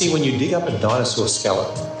them? You see, when you dig up a dinosaur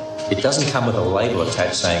skeleton, it doesn't come with a label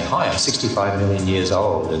attached saying, hi, I'm 65 million years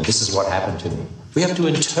old and this is what happened to me. We have to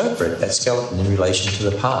interpret that skeleton in relation to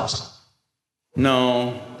the past.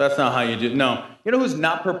 No, that's not how you do it. No. You know who's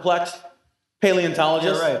not perplexed?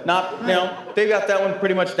 Paleontologists. You're right. Not, you know, they got that one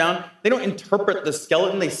pretty much down. They don't interpret the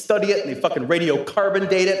skeleton. They study it and they fucking radiocarbon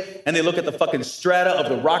date it and they look at the fucking strata of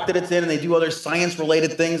the rock that it's in and they do other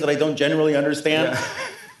science-related things that I don't generally understand. Yeah.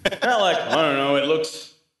 They're not like, I don't know, it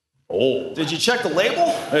looks old. Did you check the label?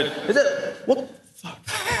 Is it? What the fuck?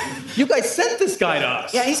 You guys sent this guy to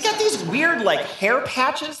us. Yeah, he's got these weird, like, hair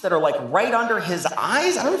patches that are, like, right under his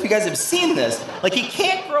eyes. I don't know if you guys have seen this. Like, he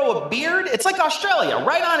can't grow a beard. It's like Australia,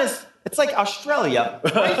 right on his... It's like Australia,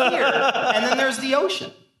 right here, and then there's the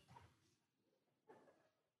ocean.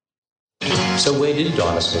 So where did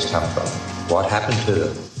dinosaurs come from? What happened to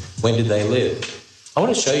them? When did they live? I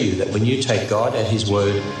want to show you that when you take God at his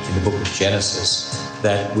word in the book of Genesis,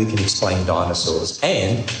 that we can explain dinosaurs,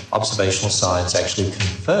 and observational science actually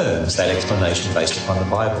confirms that explanation based upon the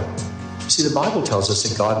Bible. See, the Bible tells us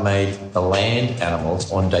that God made the land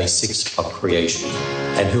animals on day 6 of creation.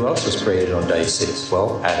 And who else was created on day 6?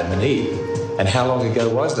 Well, Adam and Eve. And how long ago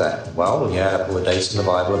was that? Well, when you add up all the dates in the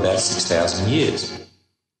Bible, about 6,000 years.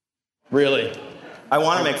 Really? I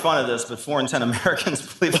want to make fun of this, but 4 in 10 Americans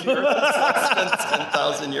believe the Earth is less than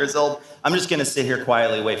 10,000 years old. I'm just going to sit here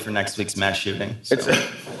quietly, wait for next week's mass shooting. So.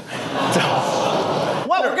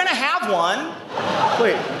 Well, we're going to have one.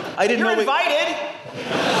 Wait, I didn't know. You're invited.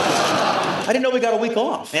 I didn't know we got a week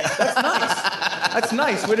off. Yeah. That's nice. That's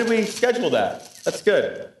nice. Where did we schedule that? That's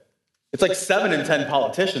good. It's like 7 in 10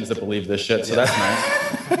 politicians that believe this shit, so that's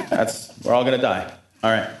nice. We're all going to die.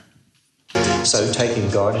 All right. So taking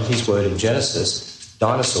God at his word in Genesis,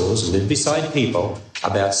 dinosaurs lived beside people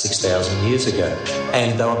about 6,000 years ago.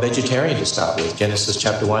 And they were vegetarian to start with. Genesis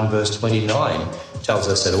chapter 1, verse 29 tells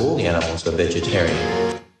us that all the animals were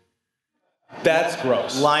vegetarian. That's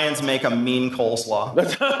gross. Lions make a mean coleslaw.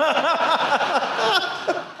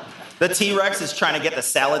 The T-Rex is trying to get the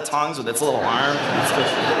salad tongs with its little arm.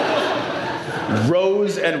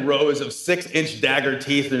 Rows and rows of 6-inch dagger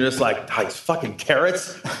teeth. They're just like, oh, these fucking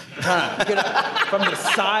carrots. Trying to get it from the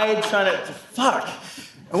side, trying to fuck.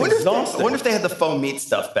 I wonder if they had the faux meat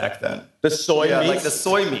stuff back then. The soy meats? Like the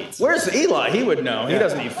soy meats. Where's Eli? He would know. He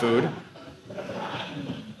doesn't eat food.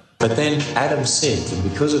 But then Adam sinned, and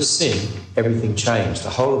because of sin, everything changed.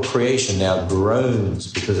 The whole of creation now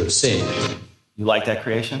groans because of sin. You like that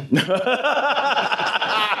creation? In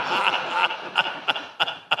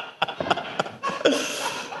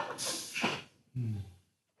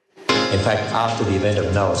fact, after the event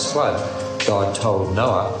of Noah's flood, God told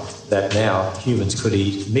Noah that now humans could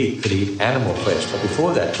eat meat, could eat animal flesh. But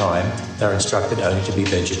before that time, they were instructed only to be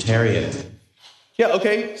vegetarian. Yeah,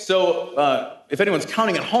 okay. So if anyone's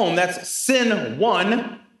counting at home, that's sin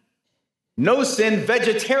 1. No sin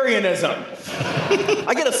vegetarianism.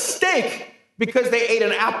 I get a steak because they ate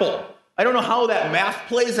an apple. I don't know how that math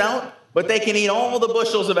plays out, but they can eat all the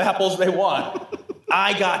bushels of apples they want.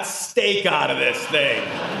 I got steak out of this thing.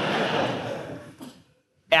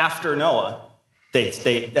 After Noah.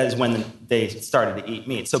 that is when they started to eat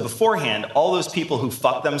meat. So beforehand, all those people who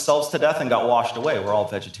fucked themselves to death and got washed away were all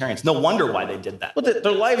vegetarians. No wonder why they did that. Well,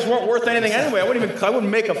 their lives weren't worth anything anyway. I wouldn't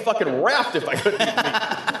make a fucking raft if I couldn't eat meat.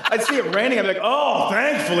 I'd see it raining, I'd be like, oh,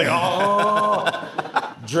 thankfully,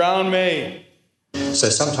 drown me. So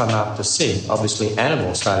sometime after sin, obviously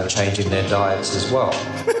animals started changing their diets as well.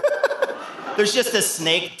 There's just a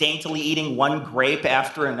snake daintily eating one grape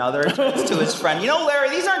after another. Turns to his friend, Larry,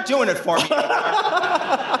 these aren't doing it for me anymore.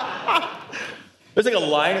 There's like a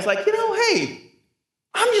lion. It's like, hey,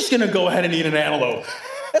 I'm just going to go ahead and eat an antelope.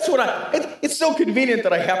 That's what it's so convenient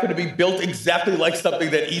that I happen to be built exactly like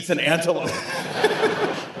something that eats an antelope.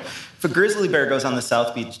 If a grizzly bear goes on the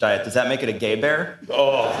South Beach diet, does that make it a gay bear?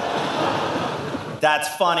 Oh. That's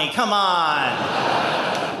funny. Come on.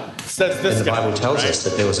 And the Bible tells us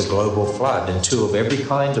that there was a global flood, and 2 of every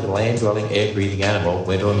kind of land-dwelling, air-breathing animal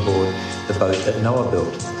went on board the boat that Noah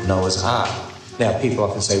built, Noah's Ark. Now, people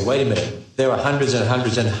often say, wait a minute, there are hundreds and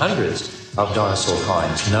hundreds and hundreds of dinosaur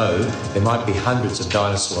kinds. No, there might be hundreds of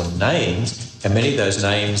dinosaur names, and many of those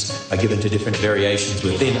names are given to different variations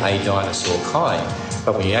within a dinosaur kind.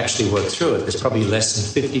 But when you actually work through it, there's probably less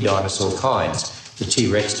than 50 dinosaur kinds. The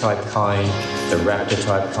T-Rex type kind, the raptor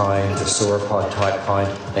type kind, the sauropod type kind,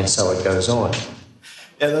 and so it goes on.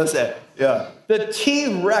 Yeah, that's it. Yeah. The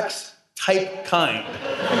T-Rex type kind.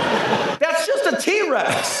 That's just a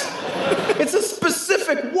T-Rex. It's a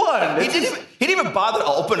specific one. He didn't even bother to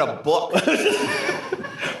open a book.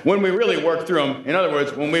 When we really work through them, in other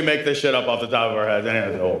words, when we make this shit up off the top of our heads, then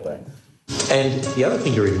it's the whole thing. And the other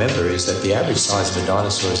thing to remember is that the average size of a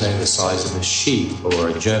dinosaur is only the size of a sheep or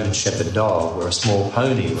a German Shepherd dog or a small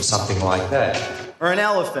pony or something like that. Or an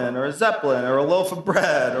elephant or a zeppelin or a loaf of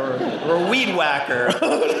bread or a weed whacker.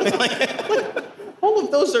 All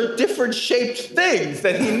of those are different shaped things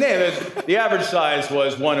that he named. The average size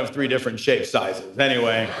was one of 3 different shape sizes.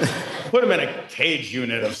 Anyway, put him in a cage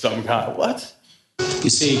unit of some kind. What?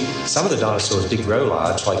 You see, some of the dinosaurs did grow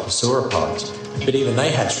large, like the sauropods, but even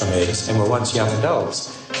they hatched from eggs and were once young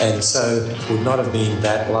adults, and so would not have been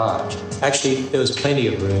that large. Actually, there was plenty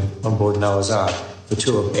of room on board Noah's Ark for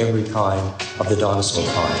 2 of every kind of the dinosaur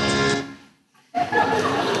kind.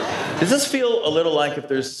 Does this feel a little like if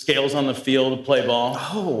there's scales on the field to play ball?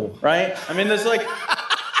 Oh. Right? I mean, there's like...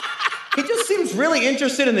 He just seems really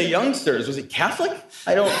interested in the youngsters. Was he Catholic?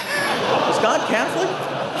 Was God Catholic?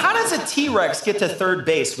 How does a T-Rex get to third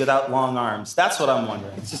base without long arms? That's what I'm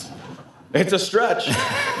wondering. It's a stretch.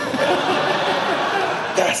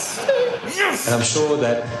 Yes. Yes. And I'm sure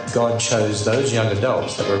that God chose those young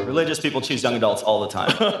adults that were... Religious people choose young adults all the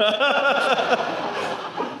time.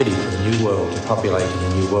 ...for the new world, to populate in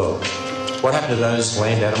the new world. What happened to those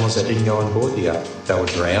land animals that didn't go on board the Ark? They were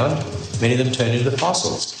drowned. Many of them turned into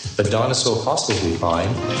fossils. The dinosaur fossils we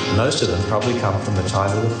find, most of them probably come from the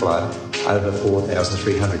time of the flood, over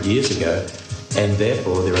 4,300 years ago, and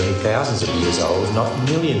therefore they're only thousands of years old, not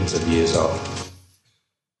millions of years old.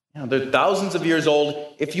 Yeah, they're thousands of years old.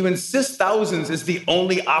 If you insist thousands is the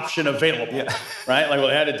only option available, right? Like, well,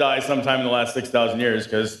 it had to die sometime in the last 6,000 years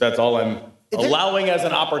because that's all I'm allowing as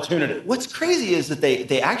an opportunity. What's crazy is that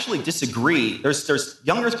they actually disagree. There's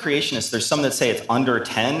young Earth creationists. There's some that say it's under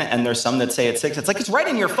 10, and there's some that say it's 6. It's like it's right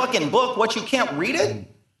in your fucking book. What, you can't read it?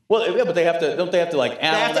 Well, yeah, but don't they have to like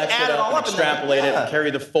add all that shit up and extrapolate it and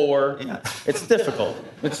carry the 4? Yeah. It's difficult.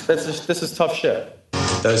 This is tough shit.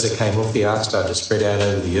 Those that came off the Ark started to spread out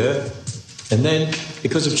over the earth. And then,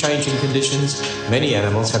 because of changing conditions, many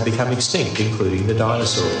animals have become extinct, including the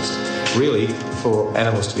dinosaurs. Really, for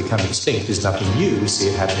animals to become extinct is nothing new. We see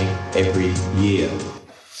it happening every year.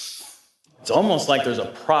 It's almost like there's a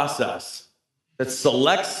process that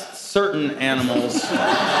selects certain animals.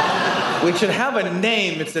 We should have a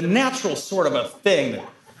name. It's a natural sort of a thing.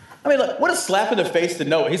 I mean, look, what a slap in the face to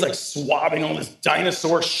Noah. He's like swabbing all this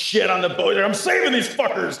dinosaur shit on the boat. I'm saving these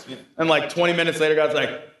fuckers. And like 20 minutes later, God's like,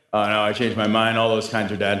 oh no, I changed my mind. All those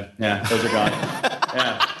kinds are dead. Yeah, those are gone.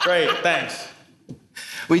 Yeah, great, thanks.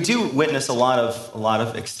 We do witness a lot of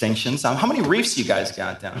extinctions. How many reefs you guys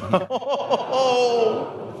got down here?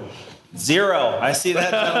 0. I see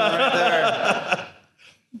that right there.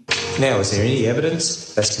 Now, is there any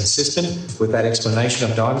evidence that's consistent with that explanation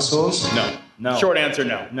of dinosaurs? No. Short answer,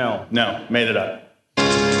 no. No, made it up.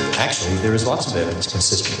 Actually, there is lots of evidence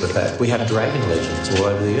consistent with that. We have dragon legends all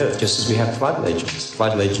over the earth, just as we have flood legends.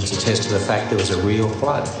 Flood legends attest to the fact there was a real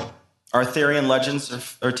flood. Arthurian legends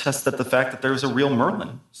attest that the fact that there was a real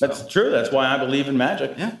Merlin. So. That's true. That's why I believe in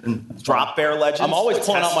magic. Yeah. And drop bear legends. I'm always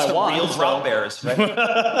pulling out my wand. Real drop bears, right?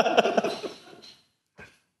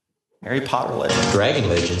 Harry Potter legends. Dragon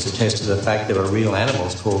legends attest to the fact there were real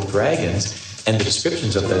animals called dragons And the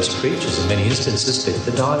descriptions of those creatures in many instances fit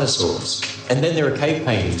the dinosaurs. And then there are cave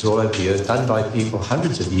paintings all over the earth done by people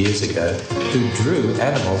hundreds of years ago who drew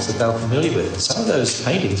animals that they were familiar with. And some of those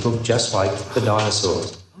paintings look just like the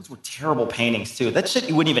dinosaurs. Those were terrible paintings, too. That shit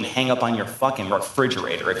you wouldn't even hang up on your fucking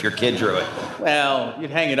refrigerator if your kid drew it. Well,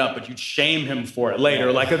 you'd hang it up, but you'd shame him for it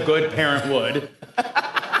later, like a good parent would.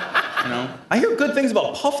 You know? I hear good things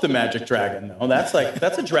about Puff the Magic Dragon, though. That's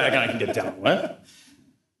a dragon I can get down with.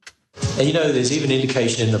 And you know, there's even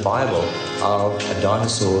indication in the Bible of a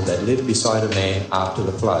dinosaur that lived beside a man after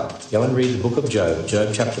the flood. Go and read the book of Job,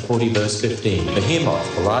 Job chapter 40, verse 15.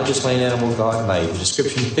 Behemoth, the largest land animal God made. The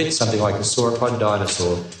description fits something like a sauropod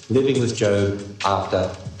dinosaur living with Job after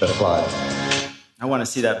the flood. I want to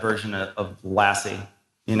see that version of Lassie,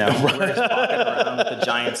 you know, where he's walking around with the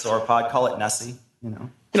giant sauropod. Call it Nessie, you know.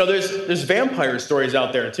 You know, there's vampire stories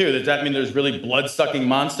out there, too. Does that mean there's really blood-sucking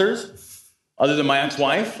monsters? Other than my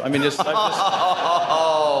ex-wife? I mean, We've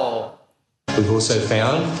also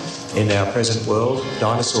found in our present world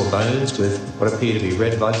dinosaur bones with what appear to be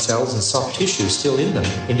red blood cells and soft tissue still in them,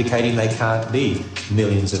 indicating they can't be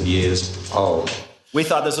millions of years old. We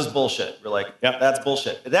thought this was bullshit. We're like, yep, that's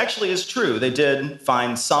bullshit. It actually is true. They did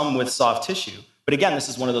find some with soft tissue. But again, this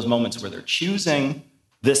is one of those moments where they're choosing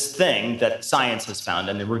this thing that science has found,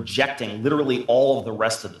 and they're rejecting literally all of the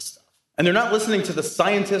rest of the stuff. And they're not listening to the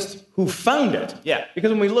scientist who found it. Yeah.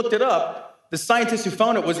 Because when we looked it up, the scientist who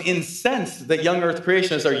found it was incensed that young Earth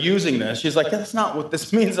creationists are using this. She's like, that's not what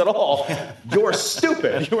this means at all. You're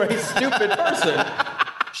stupid. You're a stupid person.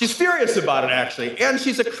 She's furious about it, actually. And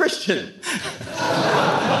she's a Christian.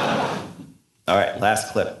 All right,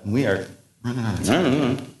 last clip. We are running out of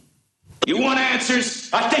time. You want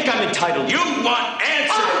answers? I think I'm entitled. You want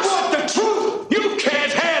answers? I want the truth. You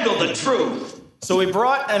can't handle the truth. So we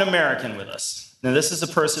brought an American with us. Now, this is a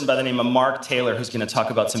person by the name of Mark Taylor who's going to talk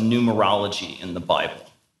about some numerology in the Bible.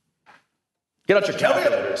 Get out your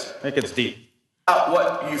calculators. Make it deep.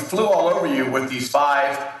 What you flew all over you with the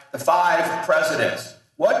five presidents.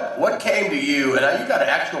 What came to you? And you got an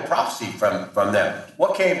actual prophecy from them.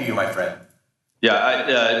 What came to you, my friend?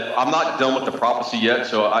 Yeah, I'm not done with the prophecy yet,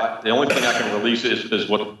 so the only thing I can release is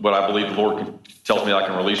what I believe the Lord tells me I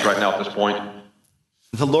can release right now at this point.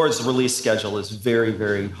 The Lord's release schedule is very,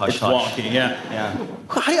 very hush-hush. Wonky, yeah.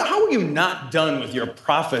 How are you not done with your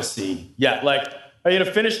prophecy yet? Like, are you going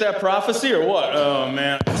to finish that prophecy or what? Oh,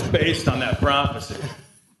 man, it's based on that prophecy.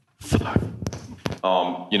 Fuck.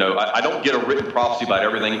 You know, I don't get a written prophecy about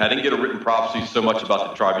everything. I didn't get a written prophecy so much about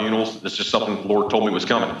the tribunals. It's just something the Lord told me was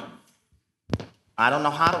coming. I don't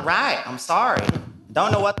know how to write. I'm sorry.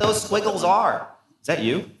 Don't know what those squiggles are. Is that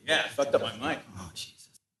you? Yeah, I fucked up my mic. Oh, Jesus.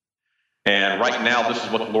 And right now, this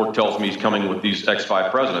is what the Lord tells me He's coming with these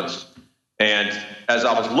X5 presidents. And as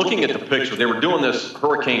I was looking at the picture, they were doing this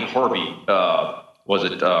Hurricane Harvey,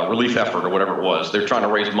 relief effort or whatever it was. They're trying to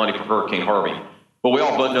raise money for Hurricane Harvey. But we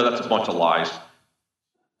all know that's a bunch of lies.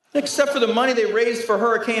 Except for the money they raised for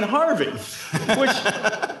Hurricane Harvey, which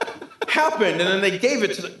happened, and then they gave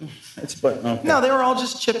it to the... Okay. No, they were all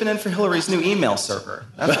just chipping in for Hillary's new email server.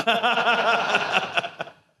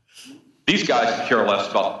 These guys care less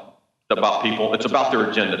about people. It's about their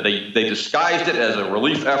agenda. They disguised it as a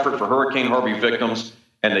relief effort for Hurricane Harvey victims,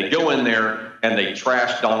 and they go in there and they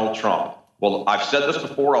trash Donald Trump. Well, I've said this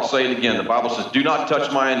before. I'll say it again. The Bible says, do not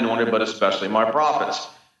touch my anointed, but especially my prophets.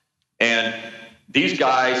 And these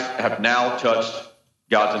guys have now touched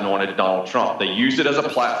God's anointed, Donald Trump. They used it as a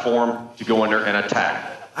platform to go in there and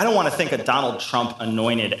attack. I don't want to think of Donald Trump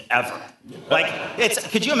anointed ever.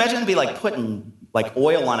 Could you imagine it'd be like putting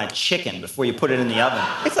oil on a chicken before you put it in the oven?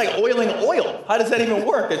 It's like oiling oil. How does that even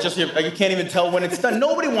work? It's just you can't even tell when it's done.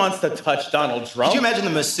 Nobody wants to touch Donald Trump. Could you imagine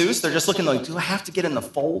the masseuse? They're just looking like, do I have to get in the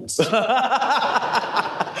folds? I'm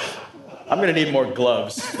going to need more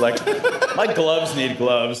gloves. My gloves need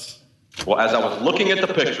gloves. Well, as I was looking at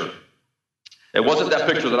the picture, it wasn't that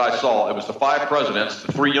picture that I saw. It was the 5 presidents.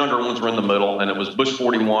 The 3 younger ones were in the middle, and it was Bush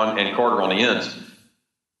 41 and Carter on the ends.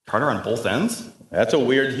 Carter on both ends? That's a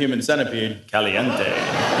weird human centipede.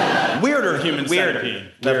 Caliente. Weirder human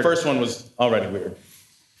centipede. That first one was already weird.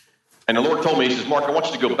 And the Lord told me, He says, Mark, I want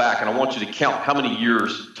you to go back, and I want you to count how many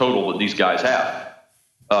years total that these guys have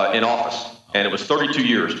in office. And it was 32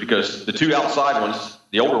 years, because the 2 outside ones,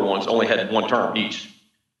 the older ones, only had 1 term each.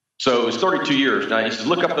 So it was 32 years. Now, He says,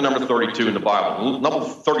 look up the number 32 in the Bible. Number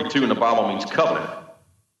 32 in the Bible means covenant.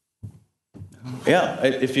 Yeah,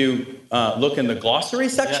 if you look in the glossary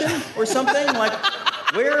section or something,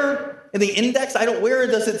 where in the index, where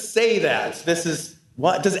does it say that? This is,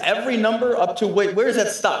 what, does every number up to, where does that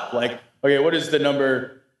stop? Okay, what is the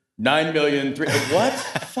number 9,000,003? What?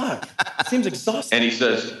 Fuck, it seems exhausting. And He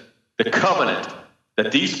says, the covenant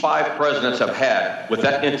that these 5 presidents have had with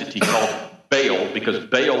that entity called Baal, because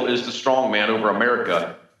Baal is the strong man over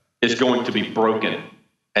America, is going to be broken.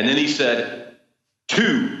 And then he said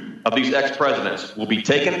 2 of these ex-presidents will be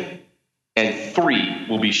taken and 3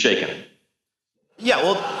 will be shaken. Yeah,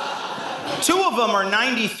 well, 2 of them are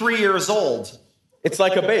 93 years old. It's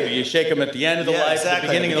like a baby. You shake them at the end of the life, exactly.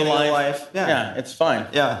 the beginning of the life. Yeah, it's fine.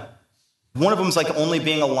 Yeah. One of them's like only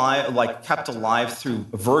being alive, like kept alive through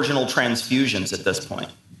virginal transfusions at this point.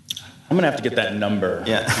 I'm going to have to get that number.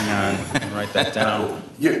 Yeah. Hang on. I'll write that down.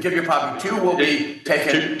 You give your copy. 2 will be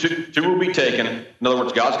taken. 2 will be taken. In other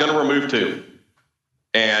words, God's going to remove 2.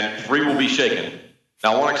 And 3 will be shaken.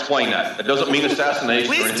 Now, I want to explain that. It doesn't mean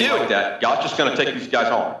assassination or anything like that. God's just going to take these guys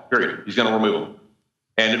home, period. He's going to remove them.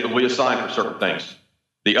 And it will be assigned for certain things.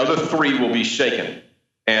 The other 3 will be shaken.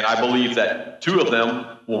 And I believe that 2 of them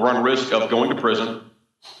will run risk of going to prison.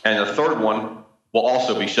 And the third one will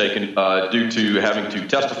also be shaken due to having to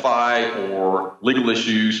testify or legal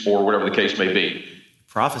issues or whatever the case may be.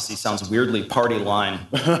 Prophecy sounds weirdly party line.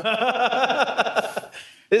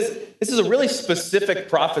 This is a really specific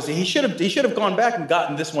prophecy. He should have gone back and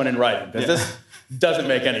gotten this one in writing, because this doesn't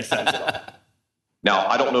make any sense at all. Now,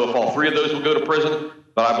 I don't know if all 3 of those will go to prison,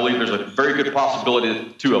 but I believe there's a very good possibility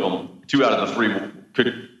that 2 of them, 2 out of the 3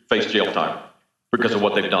 could face jail time because of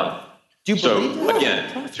what they've done. Do you believe that?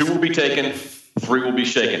 Again, 2 will be taken, 3 will be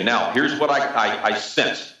shaken. Now, here's what I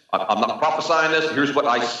sense. I'm not prophesying this. Here's what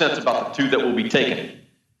I sense about the 2 that will be taken.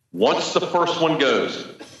 Once the first one goes,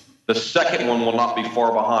 the second one will not be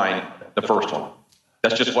far behind the first one.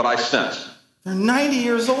 That's just what I sense. They're 90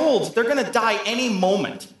 years old. They're going to die any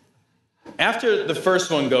moment. After the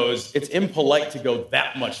first one goes, it's impolite to go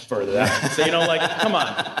that much further. So, come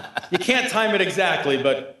on. You can't time it exactly,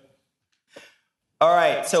 but... All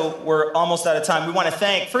right, so we're almost out of time. We want to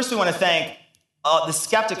thank the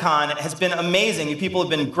Skepticon. It has been amazing. You people have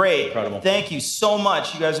been great. Incredible. Thank you so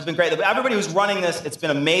much. You guys have been great. Everybody who's running this, it's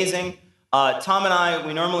been amazing. Tom and I,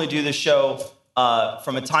 we normally do this show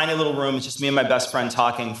from a tiny little room. It's just me and my best friend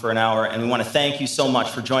talking for an hour, and we want to thank you so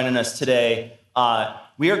much for joining us today.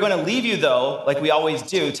 We are going to leave you, though, like we always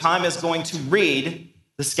do. Tom is going to read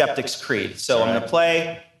the Skeptic's Creed. So I'm going to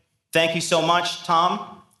play. Thank you so much,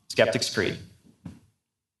 Tom. Skeptic's Creed.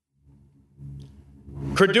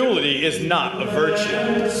 Credulity is not a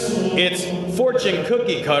virtue. It's fortune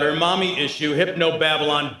cookie cutter, mommy issue,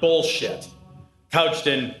 hypno-Babylon bullshit. Couched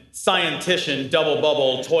in scientician, double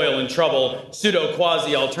bubble, toil and trouble,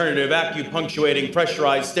 pseudo-quasi-alternative, acupunctuating,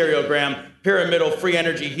 pressurized stereogram, pyramidal, free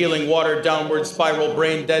energy, healing, water, downward spiral,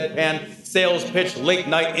 brain deadpan, sales pitch, late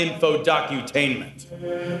night info docutainment.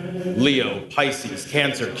 Leo, Pisces,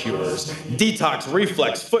 cancer cures, detox,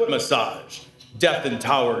 reflex, foot massage, death in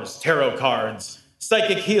towers, tarot cards,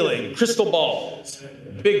 psychic healing, crystal balls,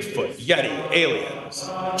 Bigfoot, Yeti, aliens,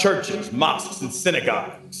 churches, mosques, and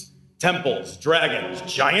synagogues, temples, dragons,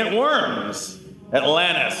 giant worms,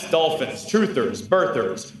 Atlantis, dolphins, truthers,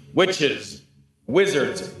 birthers, witches,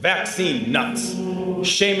 wizards, vaccine nuts,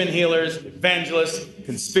 shaman healers, evangelists,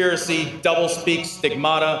 conspiracy, doublespeak,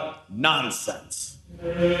 stigmata, nonsense.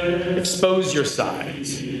 Expose your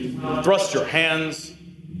sides. Thrust your hands.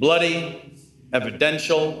 Bloody,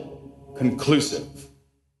 evidential, conclusive.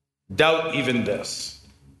 Doubt even this.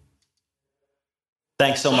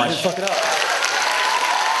 Thanks so much. Fuck it up.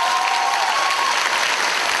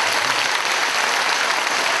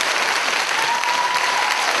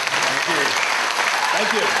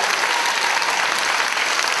 Thank you.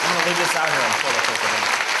 I'm going to leave this out here until I take it in.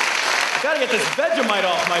 I gotta get this Vegemite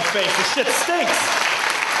off my face. This shit stinks.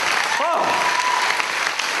 Oh.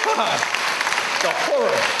 God. It's a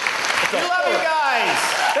horror. We love you guys.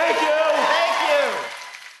 Thank you.